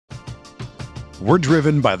We're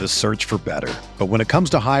driven by the search for better. But when it comes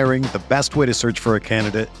to hiring, the best way to search for a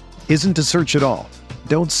candidate isn't to search at all.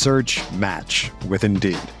 Don't search, match with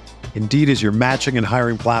Indeed. Indeed is your matching and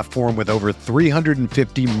hiring platform with over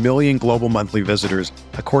 350 million global monthly visitors,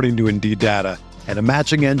 according to Indeed data, and a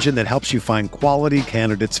matching engine that helps you find quality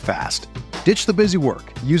candidates fast. Ditch the busy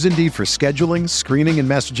work. Use Indeed for scheduling, screening, and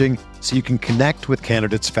messaging so you can connect with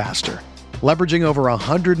candidates faster. Leveraging over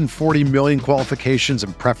 140 million qualifications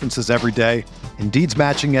and preferences every day, Indeed's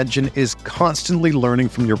matching engine is constantly learning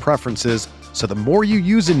from your preferences, so the more you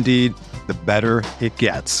use Indeed, the better it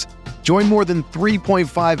gets. Join more than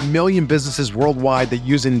 3.5 million businesses worldwide that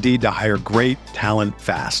use Indeed to hire great talent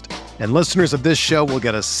fast. And listeners of this show will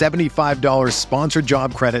get a $75 sponsored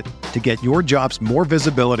job credit to get your jobs more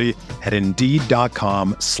visibility at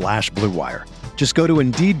Indeed.com/Blue Wire. Just go to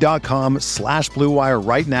Indeed.com/Blue Wire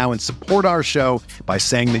right now and support our show by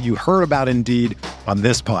saying that you heard about Indeed on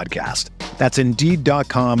this podcast. That's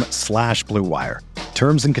Indeed.com/Blue Wire.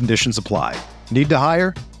 Terms and conditions apply. Need to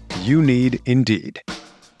hire? You need Indeed.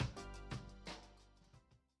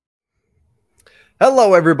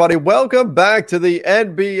 Hello, everybody. Welcome back to the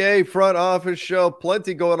NBA Front Office Show.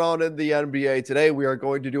 Plenty going on in the NBA today. We are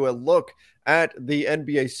going to do a look at the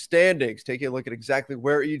NBA standings, taking a look at exactly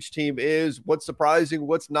where each team is, what's surprising,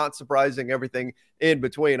 what's not surprising, everything in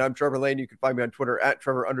between. I'm Trevor Lane. You can find me on Twitter at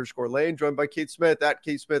Trevor_Lane, joined by Keith Smith at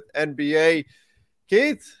Keith Smith NBA.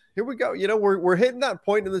 Keith, here we go. You know, we're hitting that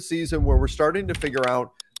point in the season where we're starting to figure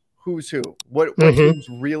out who's who, what teams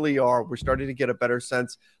really are. We're starting to get a better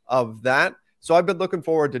sense of that. So I've been looking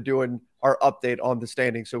forward to doing our update on the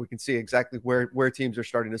standings so we can see exactly where teams are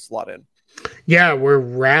starting to slot in. Yeah, we're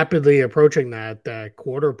rapidly approaching that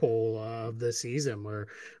quarter pole of the season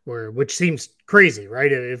which seems crazy,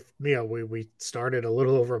 right? If we started a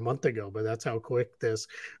little over a month ago, but that's how quick this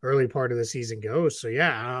early part of the season goes. So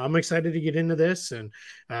yeah, I'm excited to get into this and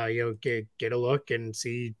get a look and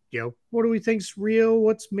see what do we think's real,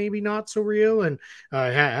 what's maybe not so real, and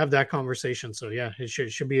have that conversation. So yeah, it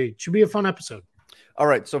should be a fun episode. All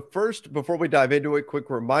right. So first, before we dive into it, quick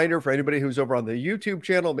reminder for anybody who's over on the YouTube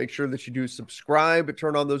channel, make sure that you do subscribe,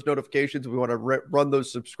 turn on those notifications. We want to run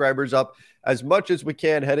those subscribers up as much as we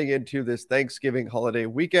can heading into this Thanksgiving holiday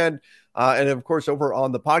weekend. And of course, over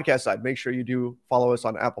on the podcast side, make sure you do follow us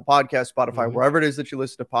on Apple Podcasts, Spotify, wherever it is that you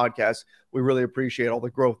listen to podcasts. We really appreciate all the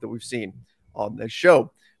growth that we've seen on this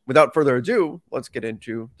show. Without further ado, let's get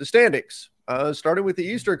into the standings. Starting with the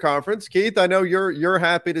Eastern Conference, Keith, I know you're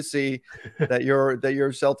happy to see that your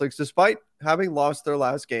Celtics, despite having lost their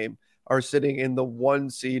last game, are sitting in the 1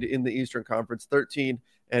 seed in the Eastern Conference,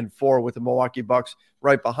 13-4 with the Milwaukee Bucks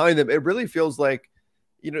right behind them. It really feels like,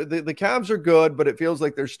 the Cavs are good, but it feels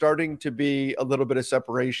like there's starting to be a little bit of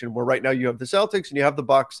separation where right now you have the Celtics and you have the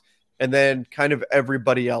Bucks and then kind of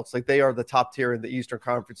everybody else. Like they are the top tier in the Eastern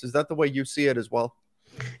Conference. Is that the way you see it as well?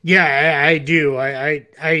 Yeah, I do. I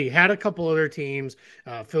had a couple other teams,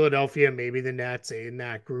 Philadelphia, maybe the Nets in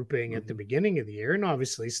that grouping at the beginning of the year. And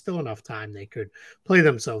obviously still enough time they could play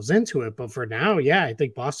themselves into it. But for now, yeah, I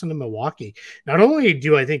think Boston and Milwaukee, not only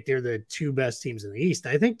do I think they're the two best teams in the East,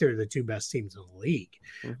 I think they're the two best teams in the league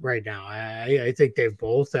right now. I think they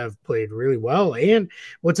both have played really well. And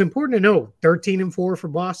what's important to know, 13-4 for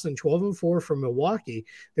Boston, 12-4 for Milwaukee.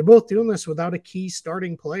 They're both doing this without a key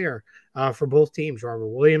starting player for both teams. Robert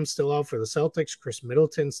Williams still out for the Celtics, Chris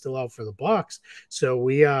Middleton still out for the Bucks. So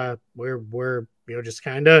we're just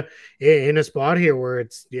kind of in a spot here where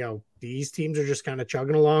it's these teams are just kind of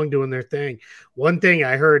chugging along, doing their thing. One thing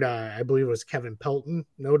I heard, I believe it was Kevin Pelton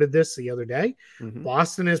noted this the other day.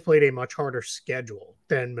 Boston has played a much harder schedule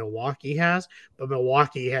than Milwaukee has, but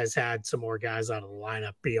Milwaukee has had some more guys out of the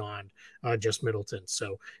lineup beyond just Middleton.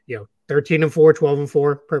 So, 13-4,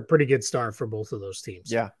 12-4, pretty good start for both of those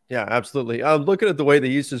teams. Yeah, absolutely. Looking at the way the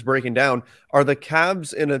East is breaking down, are the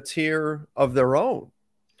Cavs in a tier of their own?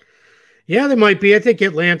 Yeah, they might be. I think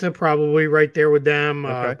Atlanta probably right there with them.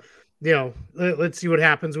 Okay. Let's see what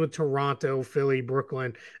happens with Toronto, Philly,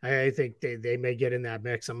 Brooklyn. I think they may get in that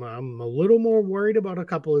mix. I'm a little more worried about a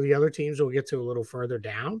couple of the other teams we'll get to a little further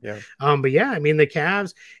down. Yeah. But yeah, I mean, the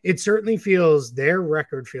Cavs, it certainly feels their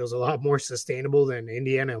record feels a lot more sustainable than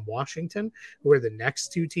Indiana and Washington, who are the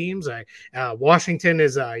next two teams. Washington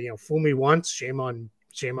is, fool me once, shame on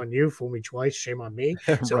you, fool me twice, shame on me.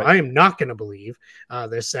 So right. I am not going to believe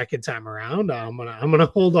the second time around. I'm gonna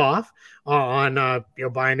hold off on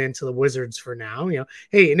buying into the Wizards for now.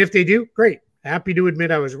 Hey, and if they do, great. happy to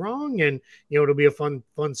admit I was wrong, and it'll be a fun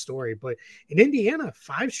story. But in Indiana,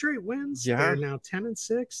 5 straight wins. Yeah. They're now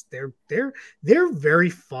 10-6. They're very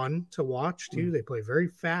fun to watch too. They play very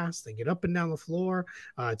fast. They get up and down the floor.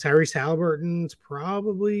 Tyrese Halliburton's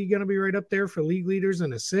probably going to be right up there for league leaders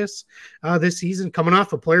and assists this season, coming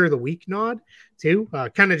off a Player of the Week nod too.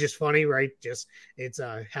 Kind of just funny, right? Just it's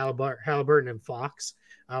Halliburton and Fox.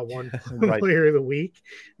 One right. Player of the Week,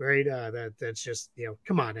 right? That's just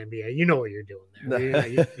come on, NBA, you know what you're doing there.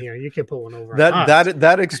 You can put one over.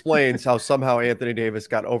 That explains how somehow Anthony Davis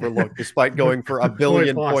got overlooked despite going for a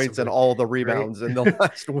billion points and all the rebounds in the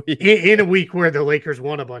last week. In a week where the Lakers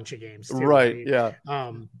won a bunch of games, too, right?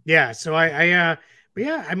 Yeah. So but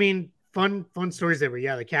yeah, I mean, fun stories there. But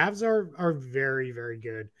yeah, the Cavs are very, very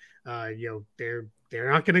good. They're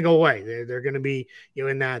not going to go away. They're going to be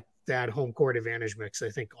in that home court advantage mix, I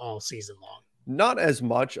think, all season long. Not as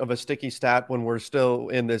much of a sticky stat when we're still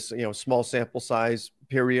in this, small sample size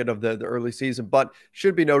period of the early season, but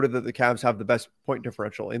should be noted that the Cavs have the best point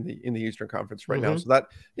differential in the Eastern Conference right now. So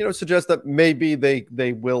that, suggests that maybe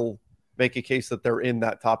they will make a case that they're in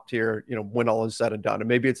that top tier, when all is said and done. And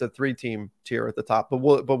maybe it's a 3-team tier at the top, but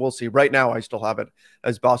we'll see. Right now, I still have it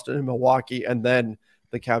as Boston and Milwaukee, and then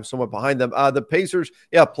the Cavs somewhat behind them. The Pacers,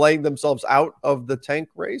 playing themselves out of the tank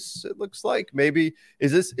race. It looks like maybe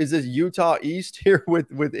is this Utah East here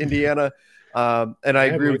with Indiana, and I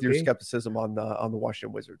agree with your skepticism on the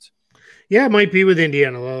Washington Wizards. Yeah, it might be with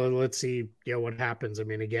Indiana. Well, let's see, what happens. I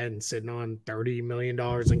mean, again, sitting on $30 million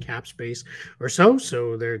in cap space or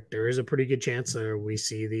so there is a pretty good chance that we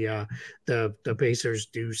see the Pacers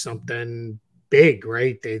do something big,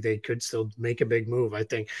 right? They could still make a big move. I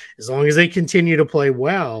think as long as they continue to play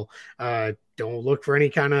well, don't look for any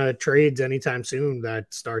kind of trades anytime soon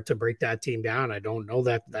that start to break that team down. I don't know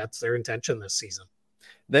that that's their intention this season.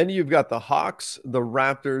 Then you've got the Hawks, the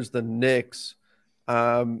Raptors, the Knicks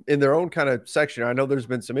in their own kind of section. I know there's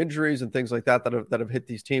been some injuries and things like that have hit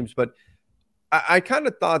these teams, but I kind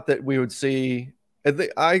of thought that we would see,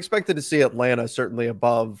 I expected to see Atlanta certainly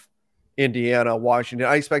above Indiana, Washington.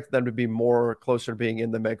 I expected them to be more closer to being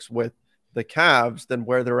in the mix with the Cavs than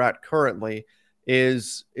where they're at currently.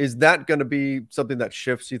 Is that going to be something that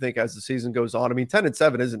shifts, you think, as the season goes on? I mean,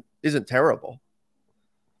 10-7 isn't terrible.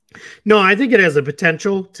 No, I think it has the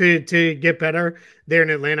potential to get better there in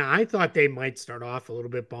Atlanta. I thought they might start off a little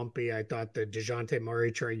bit bumpy. I thought the DeJounte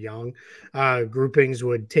Murray, Trae Young groupings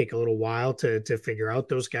would take a little while to figure out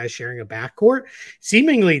those guys sharing a backcourt.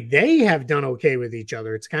 Seemingly, they have done okay with each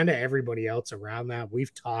other. It's kind of everybody else around that.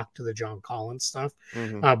 We've talked to the John Collins stuff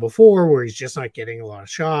before, where he's just not getting a lot of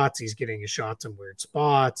shots. He's getting his shots in weird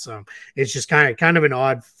spots. It's just kind of an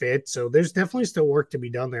odd fit. So there's definitely still work to be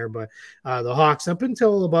done there. But the Hawks, up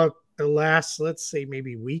until about the last, let's say,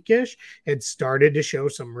 maybe weekish, had started to show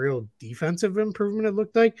some real defensive improvement, it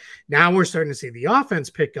looked like. Now we're starting to see the offense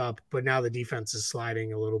pick up, but now the defense is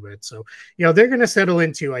sliding a little bit. So, they're going to settle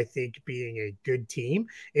into, I think, being a good team.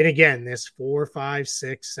 And again, this 4, 5,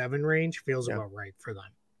 6, 7 range feels about right for them.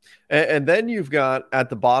 And then you've got at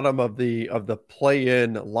the bottom of the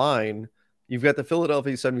play-in line, you've got the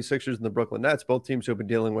Philadelphia 76ers and the Brooklyn Nets, both teams who have been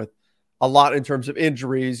dealing with a lot in terms of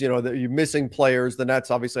injuries, that you're missing players. The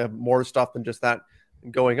Nets obviously have more stuff than just that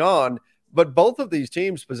going on, but both of these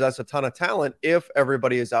teams possess a ton of talent if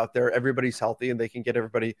everybody is out there, everybody's healthy, and they can get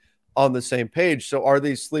everybody on the same page. So are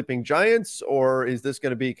these sleeping giants, or is this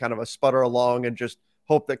going to be kind of a sputter along and just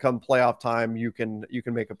hope that come playoff time, you can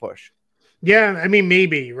make a push? Yeah, I mean,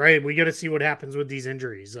 maybe, right? We got to see what happens with these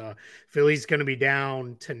injuries. Philly's going to be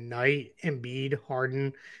down tonight. Embiid,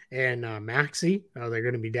 Harden, and Maxey. They're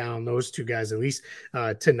going to be down, those two guys, at least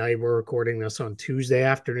tonight. We're recording this on Tuesday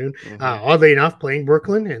afternoon. Oddly enough, playing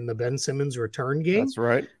Brooklyn in the Ben Simmons return game. That's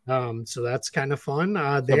right. So that's kind of fun.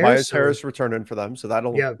 Tobias Harris returning for them. So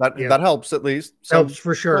that helps at least. Helps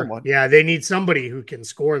for sure. Somewhat. Yeah, they need somebody who can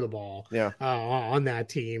score the ball on that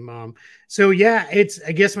team. So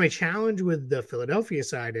I guess my challenge with the Philadelphia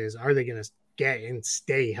side is, are they going to get and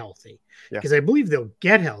stay healthy? Because I believe they'll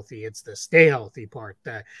get healthy. It's the stay healthy part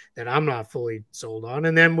that I'm not fully sold on.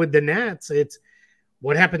 And then with the Nets, it's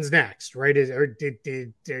what happens next, right?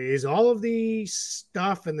 Is all of the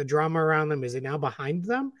stuff and the drama around them, is it now behind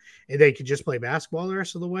them and they could just play basketball the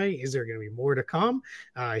rest of the way? Is there going to be more to come?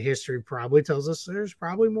 History probably tells us there's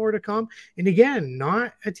probably more to come. And again,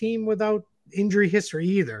 not a team without injury history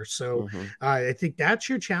either. So I think that's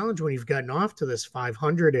your challenge when you've gotten off to this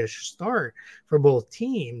 500-ish start for both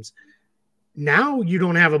teams. Now you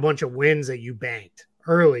don't have a bunch of wins that you banked,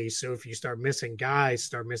 early. So if you start missing guys,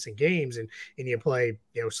 start missing games, and you play,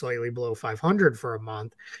 slightly below 500 for a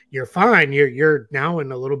month, you're fine. You're now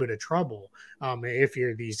in a little bit of trouble if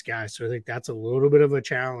you're these guys. So I think that's a little bit of a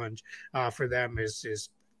challenge for them is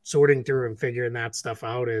sorting through and figuring that stuff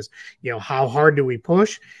out. Is how hard do we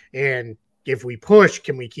push, and if we push,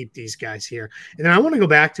 can we keep these guys here? And then I want to go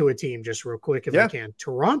back to a team just real quick if I can.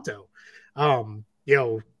 Toronto,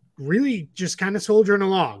 really just kind of soldiering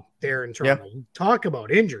along there in Toronto. Talk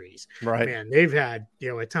about injuries, right? Man, they've had,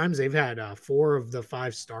 at times they've had 4 of the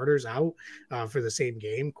 5 starters out for the same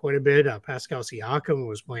game quite a bit. Pascal Siakam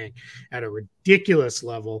was playing at a ridiculous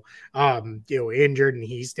level, injured, and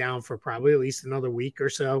he's down for probably at least another week or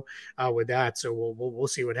so with that. So we'll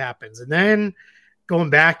see what happens. And then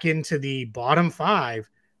going back into the bottom 5,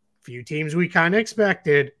 few teams we kind of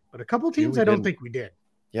expected, but a couple teams I don't think we did.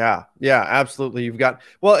 Yeah, absolutely. You've got,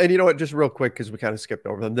 well, and you know what, just real quick, because we kind of skipped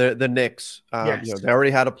over them, the Knicks, they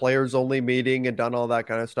already had a players only meeting and done all that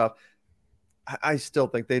kind of stuff. I still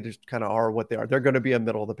think they just kind of are what they are. They're going to be a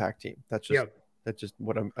middle of the pack team. That's just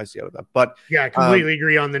what I see out of them. But yeah, I completely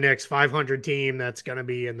agree on the Knicks 500 team that's going to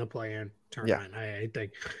be in the play-in tournament. I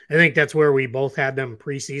think that's where we both had them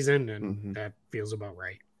preseason, and that feels about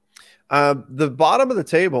right. The bottom of the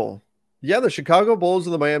table, the Chicago Bulls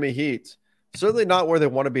and the Miami Heat. Certainly not where they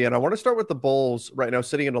want to be. And I want to start with the Bulls right now,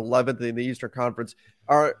 sitting in 11th in the Eastern Conference.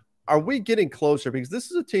 Are we getting closer? Because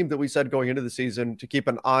this is a team that we said going into the season to keep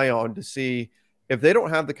an eye on to see if they don't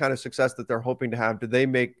have the kind of success that they're hoping to have. Do they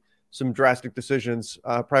make some drastic decisions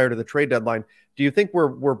prior to the trade deadline? Do you think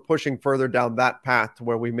we're pushing further down that path to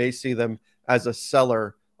where we may see them as a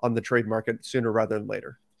seller on the trade market sooner rather than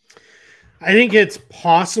later? I think it's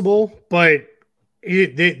possible, but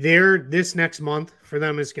this next month for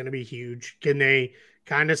them is going to be huge. Can they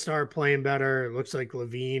kind of start playing better? It looks like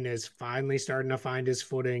Levine is finally starting to find his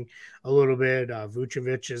footing a little bit.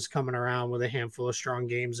 Vucevic is coming around with a handful of strong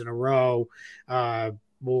games in a row.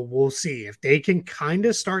 We'll see if they can kind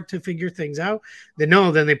of start to figure things out. Then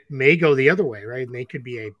they may go the other way, right? And they could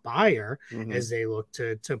be a buyer as they look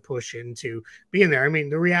to push into being there. I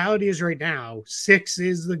mean, the reality is right now, 6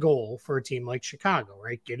 is the goal for a team like Chicago,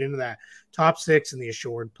 right? Get into that top 6 in the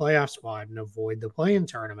assured playoff spot and avoid the play-in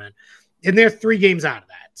tournament. And they're 3 games out of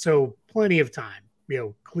that, so plenty of time,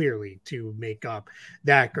 clearly to make up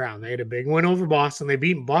that ground. They had a big win over Boston. They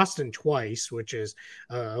beat Boston twice, which is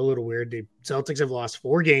a little weird. The Celtics have lost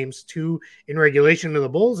 4 games, 2 in regulation to the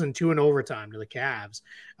Bulls and 2 in overtime to the Cavs.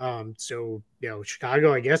 So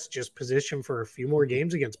Chicago, I guess, just positioned for a few more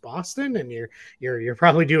games against Boston, and you're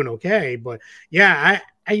probably doing okay. But yeah,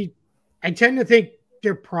 I tend to think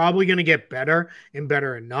they're probably going to get better and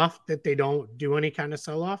better enough that they don't do any kind of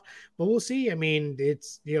sell off. But we'll see. I mean,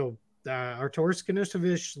 it's Arturas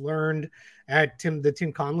Karnisovas learned at the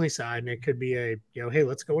Tim Conley side, and it could be a hey,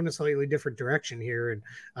 let's go in a slightly different direction here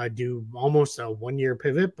and do almost a 1-year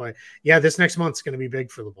pivot. But yeah, this next month's going to be big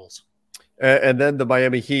for the Bulls. And then the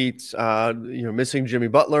Miami Heat, missing Jimmy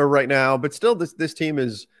Butler right now, but still this team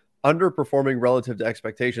is underperforming relative to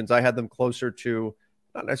expectations. I had them closer to,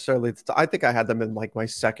 not necessarily, I think I had them in like my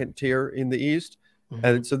second tier in the East.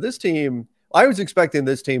 And so this team, I was expecting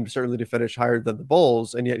this team certainly to finish higher than the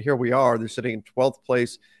Bulls, and yet here we are. They're sitting in 12th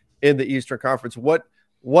place in the Eastern Conference. What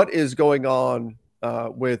is going on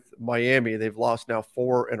with Miami? They've lost now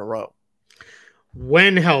 4 in a row.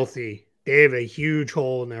 When healthy, they have a huge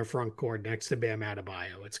hole in their front court next to Bam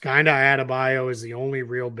Adebayo. It's kind of Adebayo is the only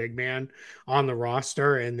real big man on the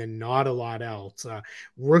roster, and then not a lot else.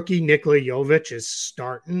 Rookie Nikola Jovic is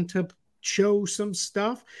starting to show some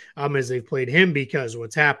stuff as they've played him, because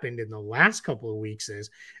what's happened in the last couple of weeks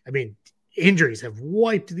is, injuries have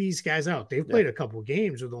wiped these guys out. They've played a couple of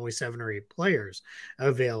games with only 7 or 8 players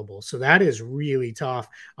available. So that is really tough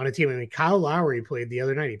on a team. Kyle Lowry played the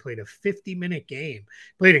other night. He played a 50-minute game,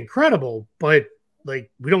 played incredible, but we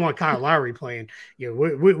don't want Kyle Lowry playing,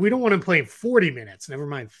 we don't want him playing 40 minutes, never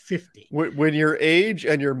mind 50. When your age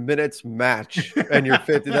and your minutes match and you're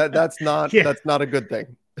 50, that's not a good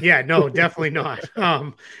thing. Yeah, no, definitely not.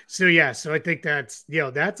 So I think that's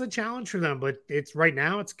a challenge for them, but it's right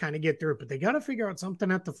now it's kind of get through it, but they got to figure out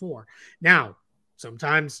something at the 4. Now,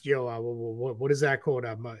 sometimes, what is that quote?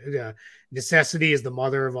 Necessity is the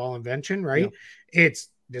mother of all invention, right? Yeah. It's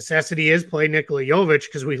necessity is play Nikola Jovic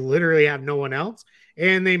because we literally have no one else.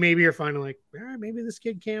 And they maybe are finally like, maybe this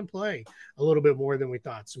kid can play a little bit more than we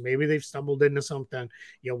thought. So maybe they've stumbled into something.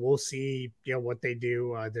 We'll see, what they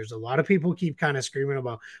do. There's a lot of people keep kind of screaming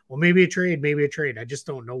about, well, maybe a trade. I just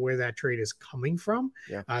don't know where that trade is coming from.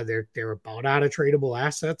 Yeah. They're about out of tradable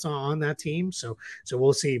assets on that team. So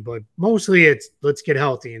we'll see. But mostly it's let's get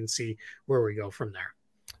healthy and see where we go from there.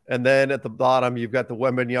 And then at the bottom, you've got the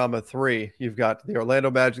Wembanyama 3. You've got the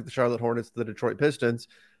Orlando Magic, the Charlotte Hornets, the Detroit Pistons.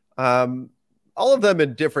 All of them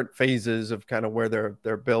in different phases of kind of where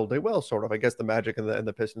they're building. Well, sort of. I guess the Magic and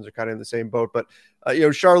the Pistons are kind of in the same boat. But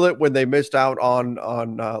Charlotte, when they missed out on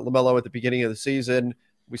LaMelo at the beginning of the season,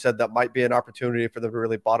 we said that might be an opportunity for them to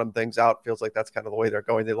really bottom things out. Feels like that's kind of the way they're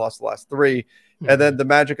going. They lost the last 3. Mm-hmm. And then the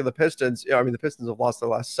Magic and the Pistons, the Pistons have lost their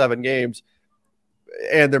last 7 games,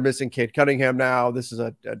 and they're missing Cade Cunningham now. This is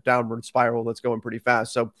a downward spiral that's going pretty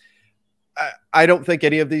fast. So I don't think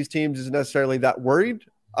any of these teams is necessarily that worried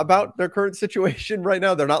about their current situation right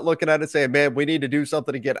now. They're not looking at it saying, man, we need to do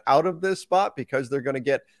something to get out of this spot, because they're going to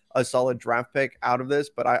get a solid draft pick out of this.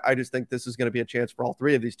 But I just think this is going to be a chance for all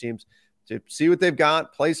 3 of these teams to see what they've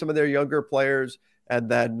got, play some of their younger players, and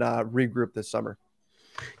then regroup this summer.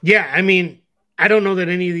 Yeah, I mean, I don't know that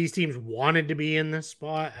any of these teams wanted to be in this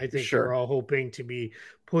spot. I think We're all hoping to be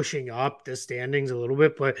pushing up the standings a little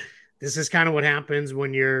bit, but this is kind of what happens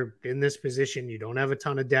when you're in this position. You don't have a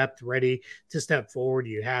ton of depth ready to step forward.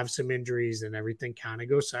 You have some injuries, and everything kind of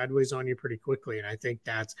goes sideways on you pretty quickly. And I think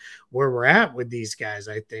that's where we're at with these guys.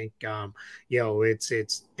 I think,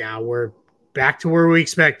 it's now we're back to where we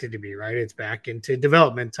expected to be, right? It's back into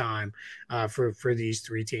development time for these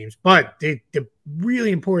 3 teams. But the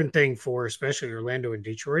really important thing for especially Orlando and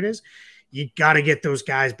Detroit is you got to get those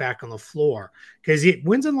guys back on the floor, because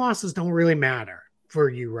wins and losses don't really matter for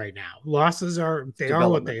you right now. Losses are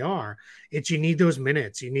what they are. You need those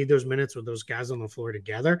minutes. You need those minutes with those guys on the floor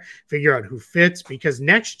together, figure out who fits, because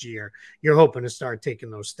next year you're hoping to start taking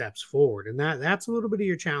those steps forward. And that's a little bit of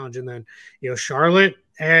your challenge. And then, Charlotte,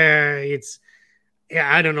 I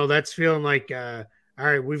don't know. That's feeling like, all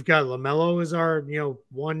right, we've got LaMelo as our,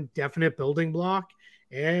 one definite building block.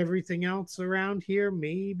 Everything else around here,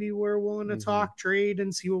 maybe we're willing to talk trade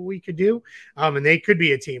and see what we could do. And they could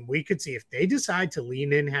be a team we could see if they decide to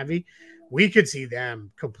lean in heavy. We could see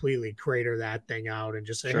them completely crater that thing out and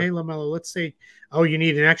just say, Hey, LaMelo, let's say, you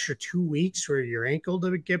need an extra 2 weeks for your ankle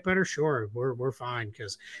to get better. Sure, we're fine,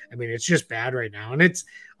 because it's just bad right now, and it's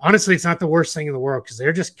honestly it's not the worst thing in the world, because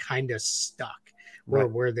they're just kind of stuck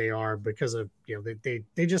where they are because of they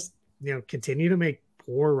just continue to make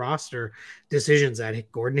poor roster decisions.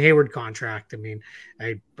 That Gordon Hayward contract. We're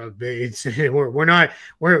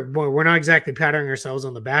not exactly patting ourselves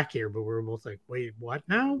on the back here, but we're both like, wait, what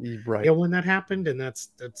now? Right. When that happened, and that's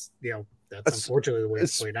unfortunately the way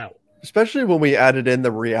it's played out. Especially when we added in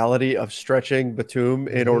the reality of stretching Batum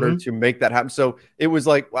in order to make that happen. So it was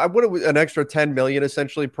like, an extra $10 million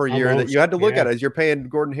essentially per year that you had to look at as you're paying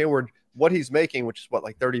Gordon Hayward what he's making, which is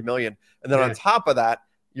like $30 million. And then on top of that,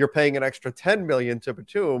 you're paying an extra $10 million to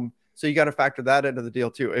Batum. So you got to factor that into the deal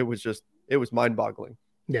too. It was mind boggling.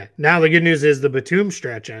 Yeah. Now the good news is the Batum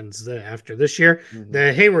stretch ends after this year.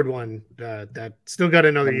 The Hayward one, that still got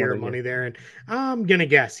another year of money there. And I'm going to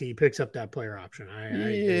guess he picks up that player option.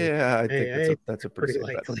 I think that's a pretty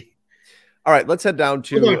likely bet. All right, let's head down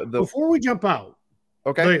to before we jump out.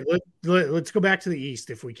 Okay. Let's go back to the East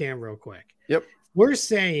if we can real quick. Yep. We're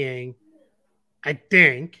saying, I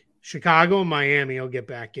think Chicago and Miami will get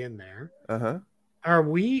back in there. Who are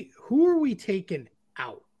we taking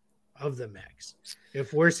out of the mix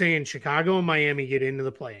if we're saying Chicago and Miami get into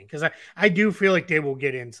the play-in? Because I do feel like they will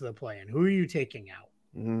get into the play-in. Who are you taking out?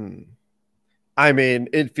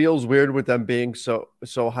 It feels weird with them being so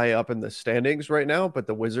high up in the standings right now, but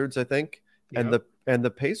the Wizards, I think, and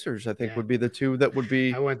the Pacers, I think, would be the 2 that would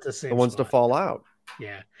be the ones to fall out.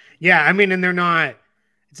 Yeah. And they're not.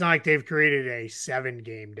 It's not like they've created a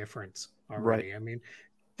 7-game difference already. Right.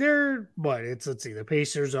 They're let's see. The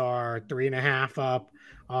Pacers are 3.5 up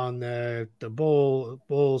on the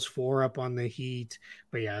Bulls, 4 up on the Heat.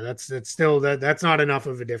 But yeah, that's still that's not enough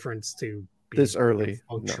of a difference to be this early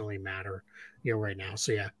functionally matter right now.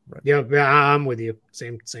 So I'm with you.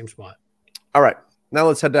 Same spot. All right. Now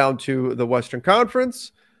let's head down to the Western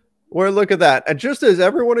Conference, where look at that. And just as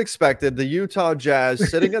everyone expected, the Utah Jazz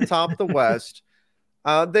sitting atop the West.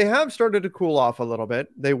 They have started to cool off a little bit.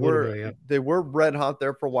 They were red hot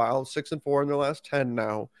there for a while, 6-4 in their last 10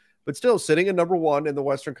 now, but still sitting at number 1 in the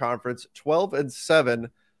Western Conference, 12-7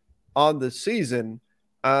 on the season.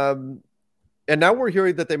 And now we're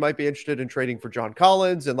hearing that they might be interested in trading for John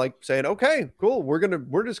Collins and saying, okay, cool,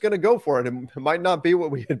 we're just gonna go for it. And it might not be what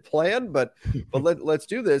we had planned, but let's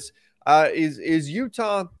do this. Is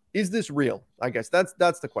Utah? Is this real? I guess that's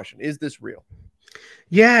the question. Is this real?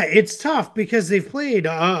 Yeah, it's tough because they've played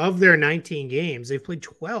of their 19 games, they've played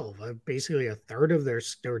 12. Basically, a third of their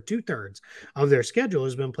or two-thirds of their schedule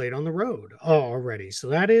has been played on the road already. So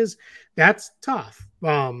that's tough.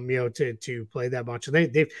 To play that much.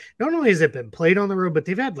 They've not only has it been played on the road, but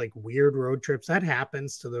they've had like weird road trips. That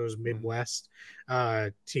happens to those Midwest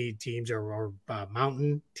teams or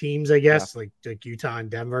mountain teams, I guess, like Utah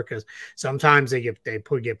and Denver, because sometimes they get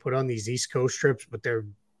put on these East Coast trips, but they're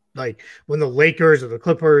like when the Lakers or the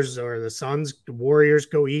Clippers or the Suns, the Warriors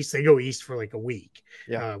go east, they go east for like a week,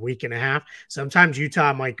 week and a half. Sometimes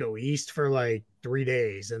Utah might go east for like 3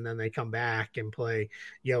 days and then they come back and play,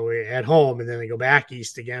 at home, and then they go back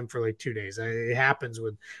east again for like 2 days. It happens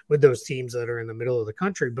with those teams that are in the middle of the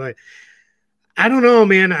country, but I don't know,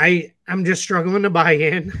 man. I'm just struggling to buy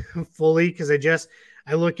in fully because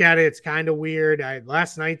I look at it, it's kind of weird.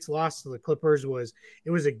 Last night's loss to the Clippers was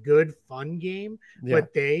a good, fun game,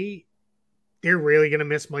 but they're really going to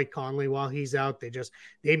miss Mike Conley while he's out.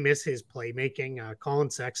 They miss his playmaking. Colin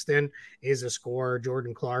Sexton is a scorer.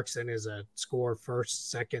 Jordan Clarkson is a scorer, first,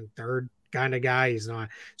 second, third kind of guy. He's not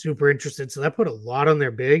super interested. So that put a lot on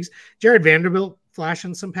their bigs. Jared Vanderbilt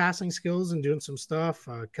flashing some passing skills and doing some stuff.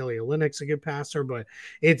 Kelly Olynyk's a good passer, but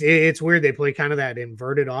it's weird. They play kind of that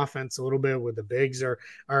inverted offense a little bit with the bigs are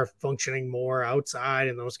functioning more outside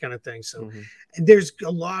and those kind of things. So there's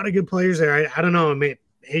a lot of good players there. I don't know.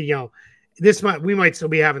 We might still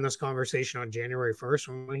be having this conversation on January 1st.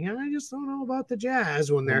 I'm like, I just don't know about the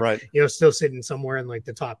Jazz when they're still sitting somewhere in like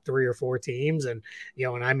the top 3 or 4 teams, and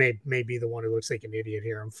and I may be the one who looks like an idiot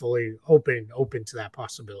here. I'm fully open to that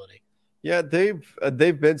possibility. Yeah, they've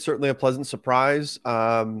been certainly a pleasant surprise.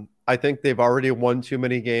 I think they've already won too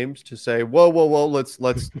many games to say, whoa, let's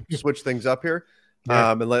switch things up here.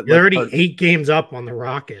 And they're already 8 games up on the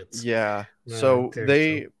Rockets. Yeah, so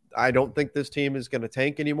I don't think this team is going to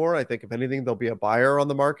tank anymore. I think if anything, they'll be a buyer on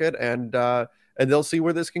the market, and they'll see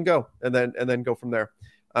where this can go, and then go from there.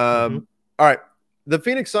 All right, the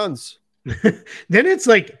Phoenix Suns. Then it's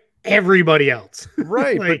like everybody else,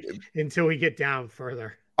 right? Like, until we get down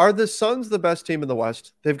further. Are the Suns the best team in the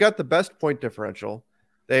West? They've got the best point differential.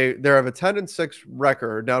 They have a 10-6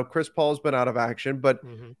 record. Now, Chris Paul's been out of action, but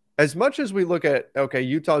as much as we look at,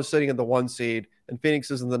 Utah's sitting in the 1 seed and Phoenix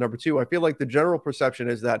is in the number 2, I feel like the general perception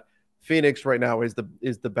is that Phoenix right now is the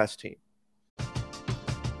best team.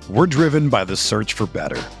 We're driven by the search for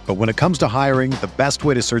better. But when it comes to hiring, the best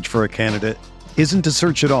way to search for a candidate isn't to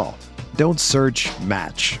search at all. Don't search,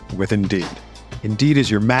 match with Indeed. Indeed is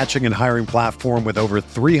your matching and hiring platform with over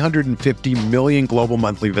 350 million global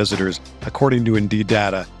monthly visitors, according to Indeed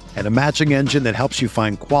data, and a matching engine that helps you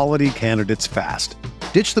find quality candidates fast.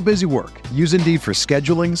 Ditch the busy work. Use Indeed for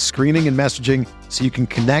scheduling, screening, and messaging so you can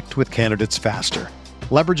connect with candidates faster.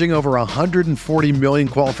 Leveraging over 140 million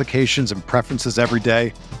qualifications and preferences every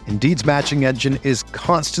day, Indeed's matching engine is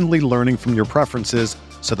constantly learning from your preferences,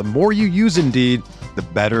 so the more you use Indeed, the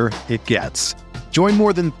better it gets. Join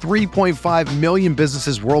more than 3.5 million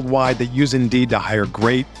businesses worldwide that use Indeed to hire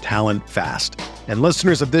great talent fast. And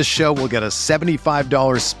listeners of this show will get a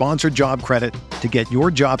 $75 sponsored job credit to get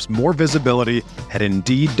your jobs more visibility at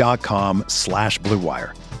Indeed.com/Blue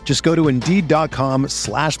Wire. Just go to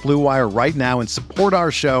Indeed.com/Blue Wire right now and support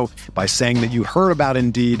our show by saying that you heard about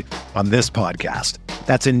Indeed on this podcast.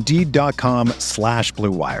 That's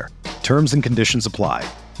Indeed.com/Blue Wire. Terms and conditions apply.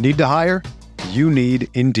 Need to hire? You need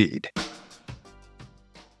Indeed.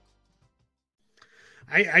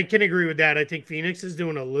 I can agree with that. I think Phoenix is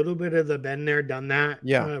doing a little bit of the been there, done that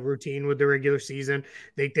routine with the regular season.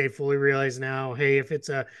 I think they fully realize now, hey, if it's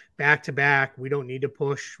a back-to-back, we don't need to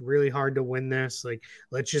push really hard to win this. Like,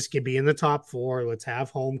 let's just be in the top 4. Let's have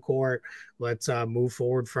home court. Let's move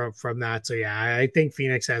forward from that. So, yeah, I think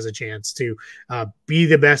Phoenix has a chance to be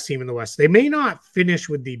the best team in the West. They may not finish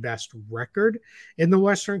with the best record in the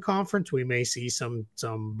Western Conference. We may see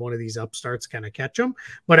one of these upstarts kind of catch them.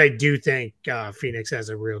 But I do think Phoenix has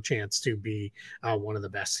a real chance to be one of the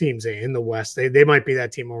best teams in the West. They might be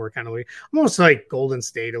that team where we're kind of almost like Golden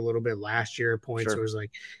State a little bit last year at points. Sure. It was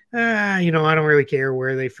like, I don't really care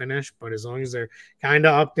where they finish, but as long as they're kind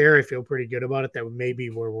of up there, I feel pretty good about it. That may be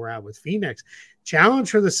where we're at with Phoenix. Challenge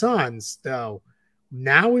for the Suns, though.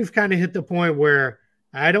 Now we've kind of hit the point where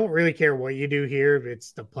I don't really care what you do here.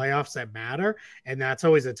 It's the playoffs that matter. And that's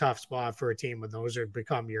always a tough spot for a team when those are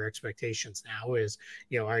become your expectations now is,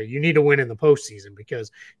 all right, you need to win in the postseason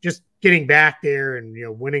because just getting back there and,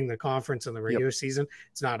 winning the conference in the regular season,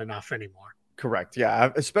 it's not enough anymore. Correct.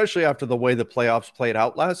 Yeah. Especially after the way the playoffs played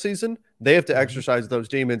out last season, they have to exercise those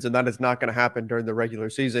demons, and that is not going to happen during the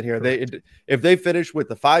regular season here. If they finish with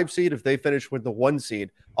the 5 seed, if they finish with the 1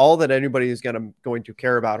 seed, all that anybody is going to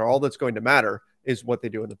care about, or all that's going to matter is what they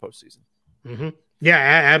do in the postseason. Mm-hmm. Yeah,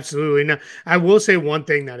 absolutely. Now, I will say one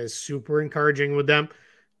thing that is super encouraging with them.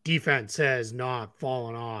 Defense has not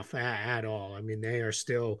fallen off at all. I mean, they are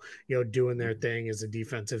still, doing their thing as a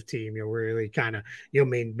defensive team. Really kind of,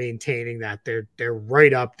 maintaining that they're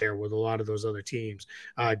right up there with a lot of those other teams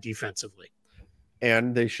defensively.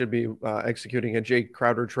 And they should be executing a Jake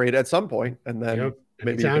Crowder trade at some point, and then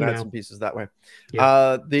maybe you can add some pieces that way.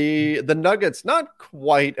 Yep. The Nuggets, not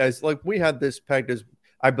quite as like we had this pegged as,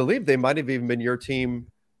 I believe they might have even been your team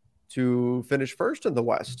to finish first in the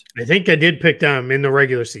West. I think I did pick them in the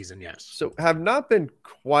regular season, yes. So have not been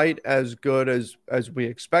quite as good as we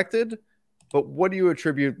expected, but what do you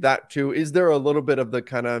attribute that to? Is there a little bit of the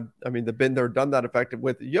kind of, the been there, done that effect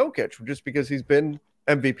with Jokic, just because he's been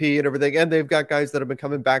MVP and everything, and they've got guys that have been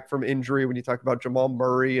coming back from injury when you talk about Jamal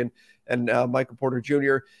Murray and Michael Porter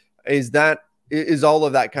Jr. Is all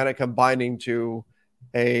of that kind of combining to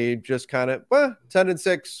a just kind of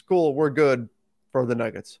 10-6, cool, we're good for the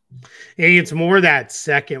Nuggets? It's more that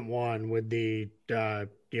second one with the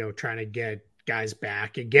trying to get guys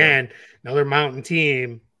back again. Another mountain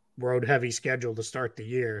team, road heavy schedule to start the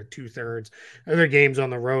year, 2/3 other games on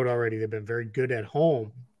the road already. They've been very good at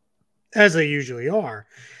home, as they usually are.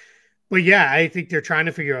 But yeah, I think they're trying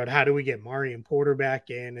to figure out how do we get Murray and Porter back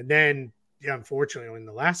in. And then unfortunately, in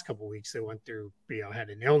the last couple of weeks, they went through, had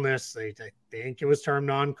an illness. They think it was termed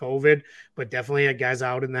non-COVID, but definitely had guys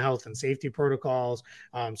out in the health and safety protocols.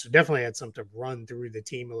 So definitely had something to run through the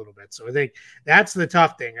team a little bit. So I think that's the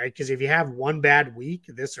tough thing, right? Because if you have one bad week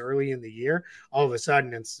this early in the year, all of a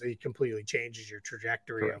sudden it completely changes your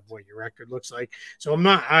trajectory Correct. Of what your record looks like. So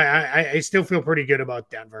I still feel pretty good about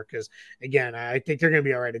Denver because, again, I think they're going to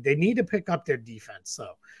be all right. They need to pick up their defense,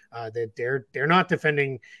 though. That they're not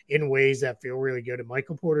defending in ways that feel really good. And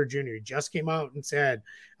Michael Porter Jr. just came out and said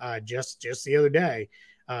just the other day,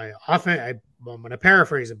 offense. I'm going to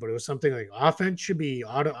paraphrase it, but it was something like offense should be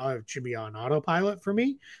on autopilot for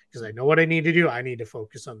me because I know what I need to do. I need to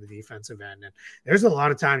focus on the defensive end. And there's a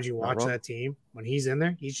lot of times you watch that team when he's in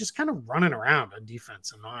there, he's just kind of running around on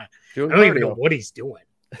defense and I don't even know what he's doing.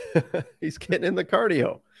 He's getting in the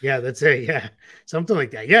cardio. Yeah, that's it. Yeah, something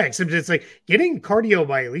like that. Yeah, except it's like getting cardio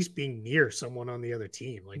by at least being near someone on the other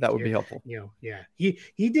team. Like that would be helpful. Yeah.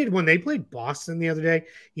 He did when they played Boston the other day.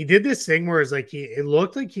 He did this thing where it's like it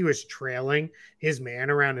looked like he was trailing his man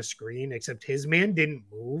around a screen, except his man didn't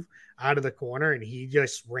move out of the corner and he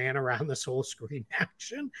just ran around this whole screen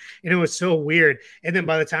action, and it was so weird. And then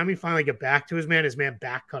by the time he finally got back to his man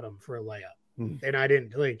back cut him for a layup. And I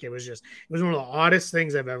didn't like it was one of the oddest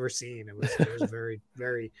things I've ever seen. It was very,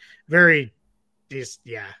 very, very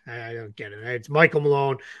I don't get it. It's Michael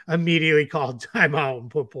Malone immediately called timeout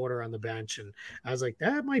and put Porter on the bench. And I was like,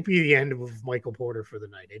 that might be the end of Michael Porter for the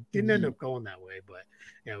night. It didn't end up going that way, but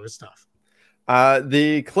yeah, it was tough.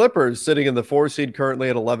 The Clippers sitting in the 4 seed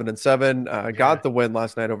currently at 11-7, got the win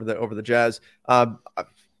last night over the Jazz.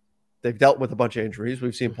 They've dealt with a bunch of injuries.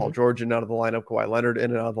 We've seen Paul George in and out of the lineup, Kawhi Leonard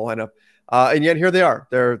in and out of the lineup. And yet here they are.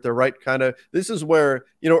 They're right kind of. This is where,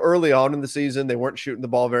 early on in the season, they weren't shooting the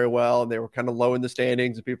ball very well and they were kind of low in the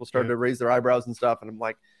standings and people started to raise their eyebrows and stuff. And I'm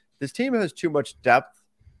like, this team has too much depth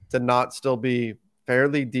to not still be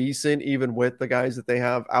fairly decent, even with the guys that they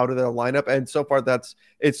have out of their lineup. And so far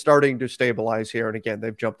it's starting to stabilize here. And again,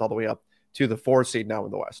 they've jumped all the way up to the 4 seed now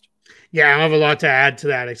in the West. Yeah, I don't have a lot to add to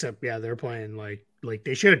that, except, they're playing like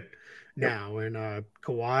they should now. And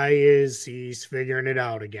Kawhi he's figuring it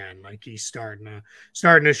out again. Like he's starting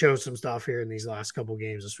to show some stuff here in these last couple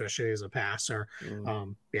games, especially as a passer.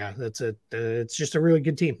 That's it. It's just a really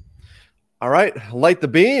good team. All right, light the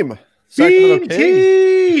beam. Beam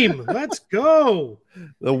team. Let's go.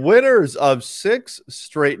 The winners of 6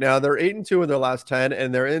 straight now. They're 8-2 in their last 10,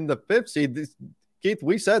 and they're in the 5th seed. Keith,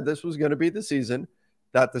 we said this was going to be the season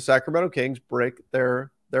that the Sacramento Kings break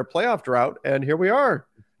their playoff drought, and here we are.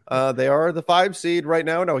 They are the 5 seed right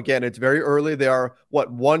now. Now, again, it's very early. They are,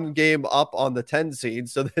 1 game up on the 10 seed,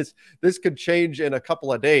 so this could change in a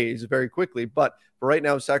couple of days very quickly. But for right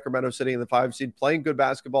now, Sacramento sitting in the 5 seed, playing good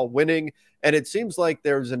basketball, winning, and it seems like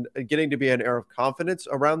there's getting to be an air of confidence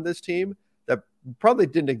around this team that probably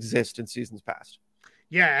didn't exist in seasons past.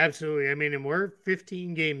 Yeah, absolutely. I mean, and we're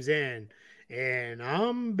 15 games in. And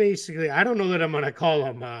I'm basically, I don't know that I'm going to call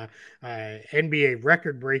them NBA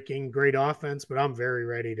record-breaking great offense, but I'm very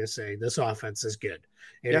ready to say this offense is good.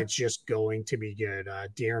 and it's just going to be good.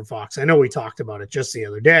 De'Aaron Fox, I know we talked about it just the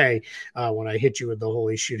other day when I hit you with the whole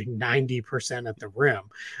he's shooting 90% at the rim.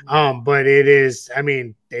 But it is, I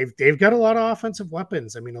mean, they've got a lot of offensive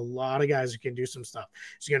weapons. I mean, a lot of guys who can do some stuff.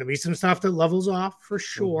 There's going to be some stuff that levels off for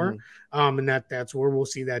sure. And that's where we'll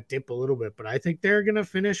see that dip a little bit. But I think they're going to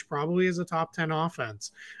finish probably as a top 10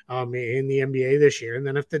 offense in the NBA this year. And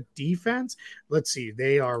then if the defense, let's see,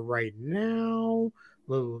 they are right now,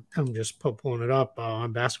 I'm just pulling it up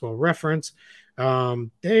on Basketball Reference. They're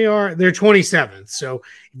 27th. So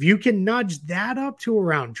if you can nudge that up to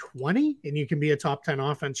around 20 and you can be a top 10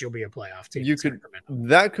 offense, you'll be a playoff team.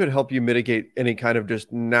 That could help you mitigate any kind of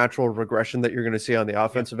just natural regression that you're going to see on the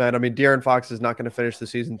offensive end. I mean, De'Aaron Fox is not going to finish the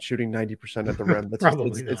season shooting 90% at the rim.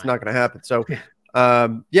 It's not going to happen. So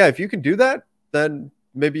if you can do that, then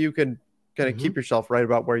maybe you can kind of keep yourself right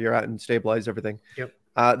about where you're at and stabilize everything.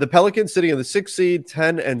 The Pelicans sitting in the 6th seed,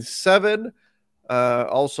 10-7.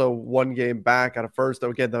 Also one game back out of first. Though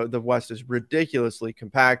again, the West is ridiculously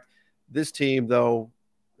compact. This team, though,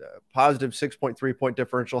 positive 6.3 point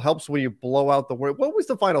differential helps when you blow out the Warriors. What was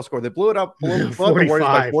the final score? They blew it up. Blew out the Warriors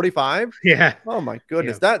by 45. Yeah. Oh my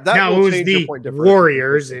goodness. That now will it was change the your point differential.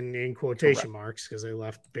 Warriors in quotation marks because they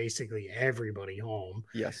left basically everybody home.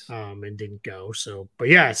 Yes. And didn't go. So, but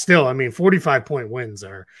yeah, still, I mean, 45-point wins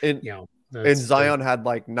are and Zion had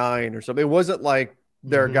like 9 or something. It wasn't like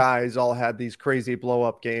their guys all had these crazy blow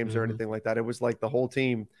up games or anything like that. It was like the whole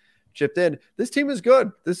team chipped in. This team is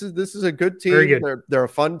good. This is a good team. Good. They're a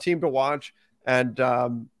fun team to watch. And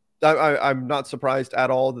I'm not surprised at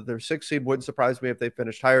all that their 6th seed. Wouldn't surprise me if they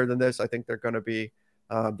finished higher than this. I think they're going to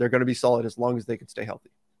be solid as long as they can stay healthy.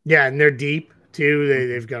 Yeah. And they're deep too.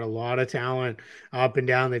 They've got a lot of talent up and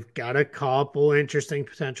down. They've got a couple interesting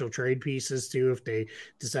potential trade pieces too. If they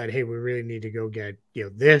decide, hey, we really need to go get,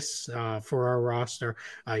 this for our roster.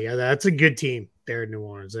 That's a good team there in New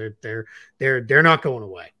Orleans. They're not going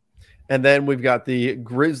away. And then we've got the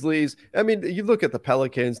Grizzlies. I mean, you look at the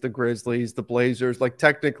Pelicans, the Grizzlies, the Blazers, like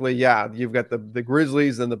technically, you've got the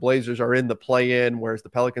Grizzlies and the Blazers are in the play-in, whereas the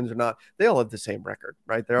Pelicans are not. They all have the same record,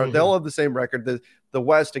 right? They all have the same record. The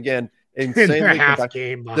West, again, insanely half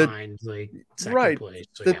game behind second place.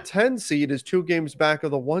 So, the 10 seed is 2 games back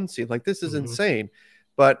of the 1 seed. Like, this is insane.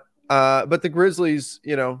 But the Grizzlies,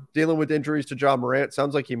 dealing with injuries to Ja Morant,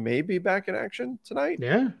 sounds like he may be back in action tonight.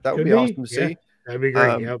 Yeah, that would be awesome to see. That'd be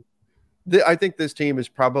great. I think this team is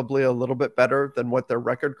probably a little bit better than what their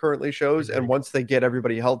record currently shows. And once they get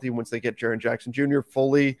everybody healthy, once they get Jaren Jackson Jr.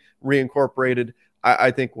 fully reincorporated,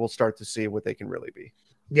 I think we'll start to see what they can really be.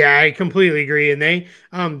 Yeah, I completely agree. And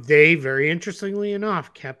they very interestingly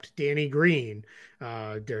enough kept Danny Green.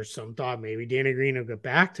 There's some thought maybe Danny Green will get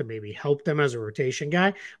back to maybe help them as a rotation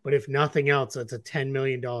guy. But if nothing else, that's a $10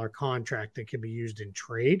 million contract that can be used in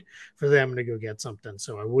trade for them to go get something.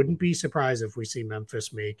 So I wouldn't be surprised if we see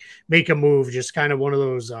Memphis make a move, just kind of one of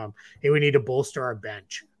those, hey, we need to bolster our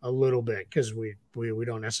bench a little bit because we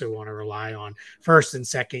don't necessarily want to rely on first and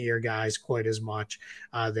second year guys quite as much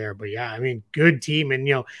there. But yeah, I mean, good team. And,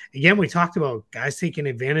 again, we talked about guys taking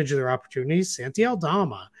advantage of their opportunities. Santi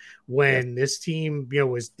Aldama, when this team,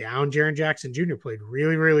 was down, Jaren Jackson Jr. played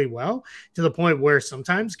really, really well to the point where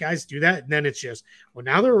sometimes guys do that. And then it's just, well,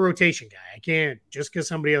 now they're a rotation guy. I can't, just because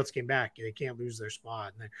somebody else came back, they can't lose their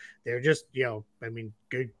spot. And they're just, I mean,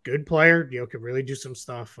 good player, could really do some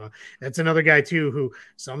stuff. That's another guy too, who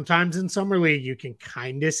sometimes in Summer League, you can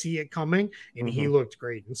kind of see it coming. And he looked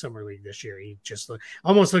great in Summer League this year. He just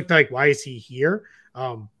almost looked like, why is he here?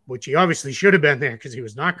 Which he obviously should have been there because he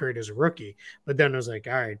was not great as a rookie. But then I was like,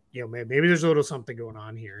 all right, maybe there's a little something going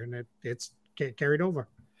on here. And it's carried over.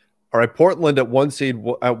 All right, Portland at 1 seed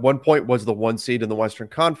at one point was the 1 seed in the Western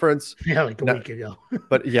Conference. Yeah, like a week ago.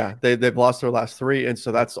 But yeah, they've lost their last 3, and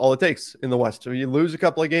so that's all it takes in the West. So you lose a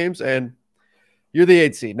couple of games, and you're the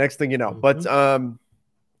 8 seed. Next thing you know, but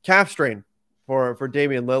calf strain for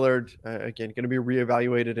Damian Lillard again going to be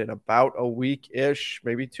reevaluated in about a week-ish,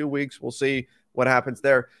 maybe 2 weeks. We'll see what happens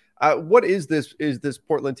there. What is this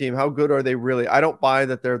Portland team? How good are they really? I don't buy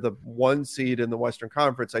that they're the 1 seed in the Western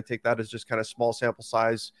Conference. I take that as just kind of small sample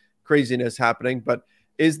size craziness happening, but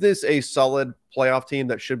is this a solid playoff team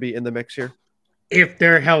that should be in the mix here? If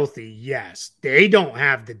they're healthy, yes. They don't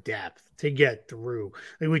have the depth to get through.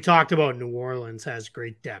 Like we talked about, New Orleans has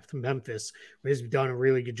great depth. Memphis has done a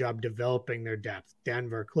really good job developing their depth.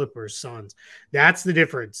 Denver, Clippers, Suns. That's the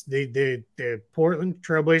difference. The Portland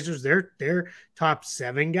Trailblazers, their top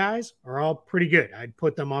 7 guys are all pretty good. I'd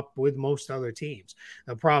put them up with most other teams.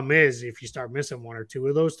 The problem is if you start missing 1 or 2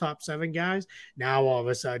 of those top 7 guys, now all of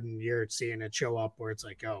a sudden you're seeing it show up where it's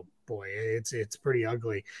like, oh boy, it's pretty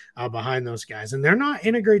ugly behind those guys. And they're not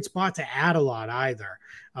in a great spot to add a lot either.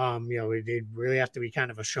 They really have to be kind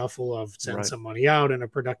of a shuffle of send some money out and a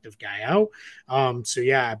productive guy out.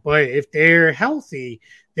 But if they're healthy,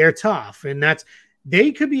 they're tough. And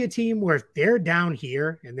they could be a team where if they're down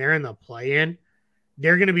here and they're in the play-in,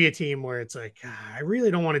 they're going to be a team where it's like, I really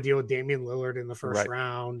don't want to deal with Damian Lillard in the first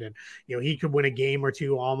round. And, he could win a game or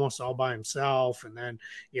 2 almost all by himself. And then,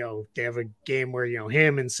 they have a game where,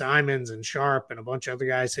 him and Simons and Sharp and a bunch of other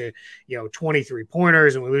guys hit, 23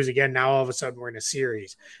 pointers and we lose again. Now, all of a sudden we're in a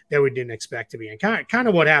series that we didn't expect to be in. Kind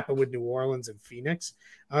of what happened with New Orleans and Phoenix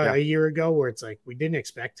a year ago, where it's like, we didn't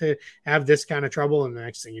expect to have this kind of trouble. And the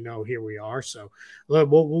next thing you know, here we are. So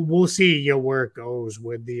we'll see, where it goes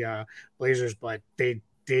with the Blazers, but they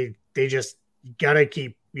just got to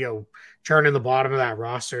keep, churning the bottom of that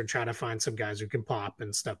roster and try to find some guys who can pop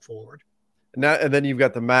and step forward. And then you've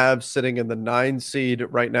got the Mavs sitting in the 9 seed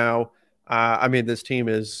right now. This team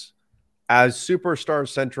is as superstar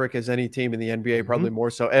centric as any team in the NBA, probably more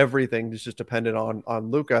so. Everything is just dependent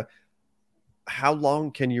on Luka. How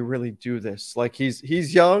long can you really do this? Like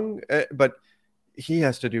he's young, but he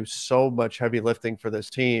has to do so much heavy lifting for this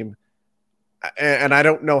team. And I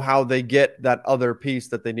don't know how they get that other piece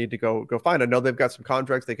that they need to go find. I know they've got some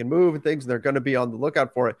contracts they can move and things, and they're going to be on the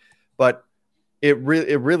lookout for it. But it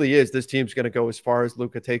really is. This team's going to go as far as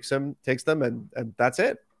Luka takes them, and that's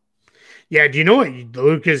it. Yeah, do you know what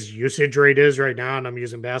Luka's usage rate is right now? And I'm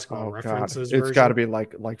using Basketball References. It's got to be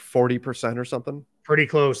like 40% or something. Pretty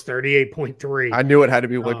close, 38.3. I knew it had to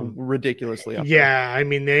be ridiculously up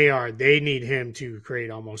there. They need him to create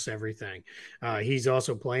almost everything. He's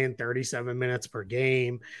also playing 37 minutes per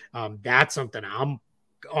game. That's something I'm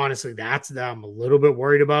a little bit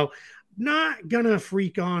worried about. Not gonna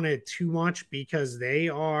freak on it too much because they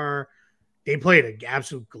play at an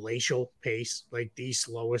absolute glacial pace, like the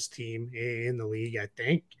slowest team in the league. I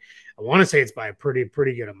think I want to say it's by a pretty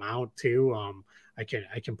good amount too. I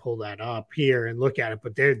can pull that up here and look at it,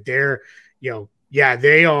 but they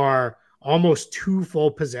are almost 2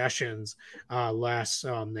 full possessions less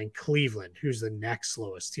than Cleveland, who's the next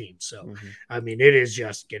slowest team. So, it is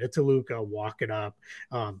just get it to Luka, walk it up.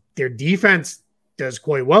 Their defense does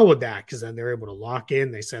quite well with that because then they're able to lock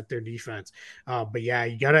in. They set their defense.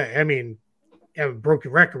 You gotta. Have a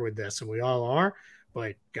broken record with this, and we all are.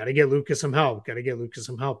 But got to get Luka some help.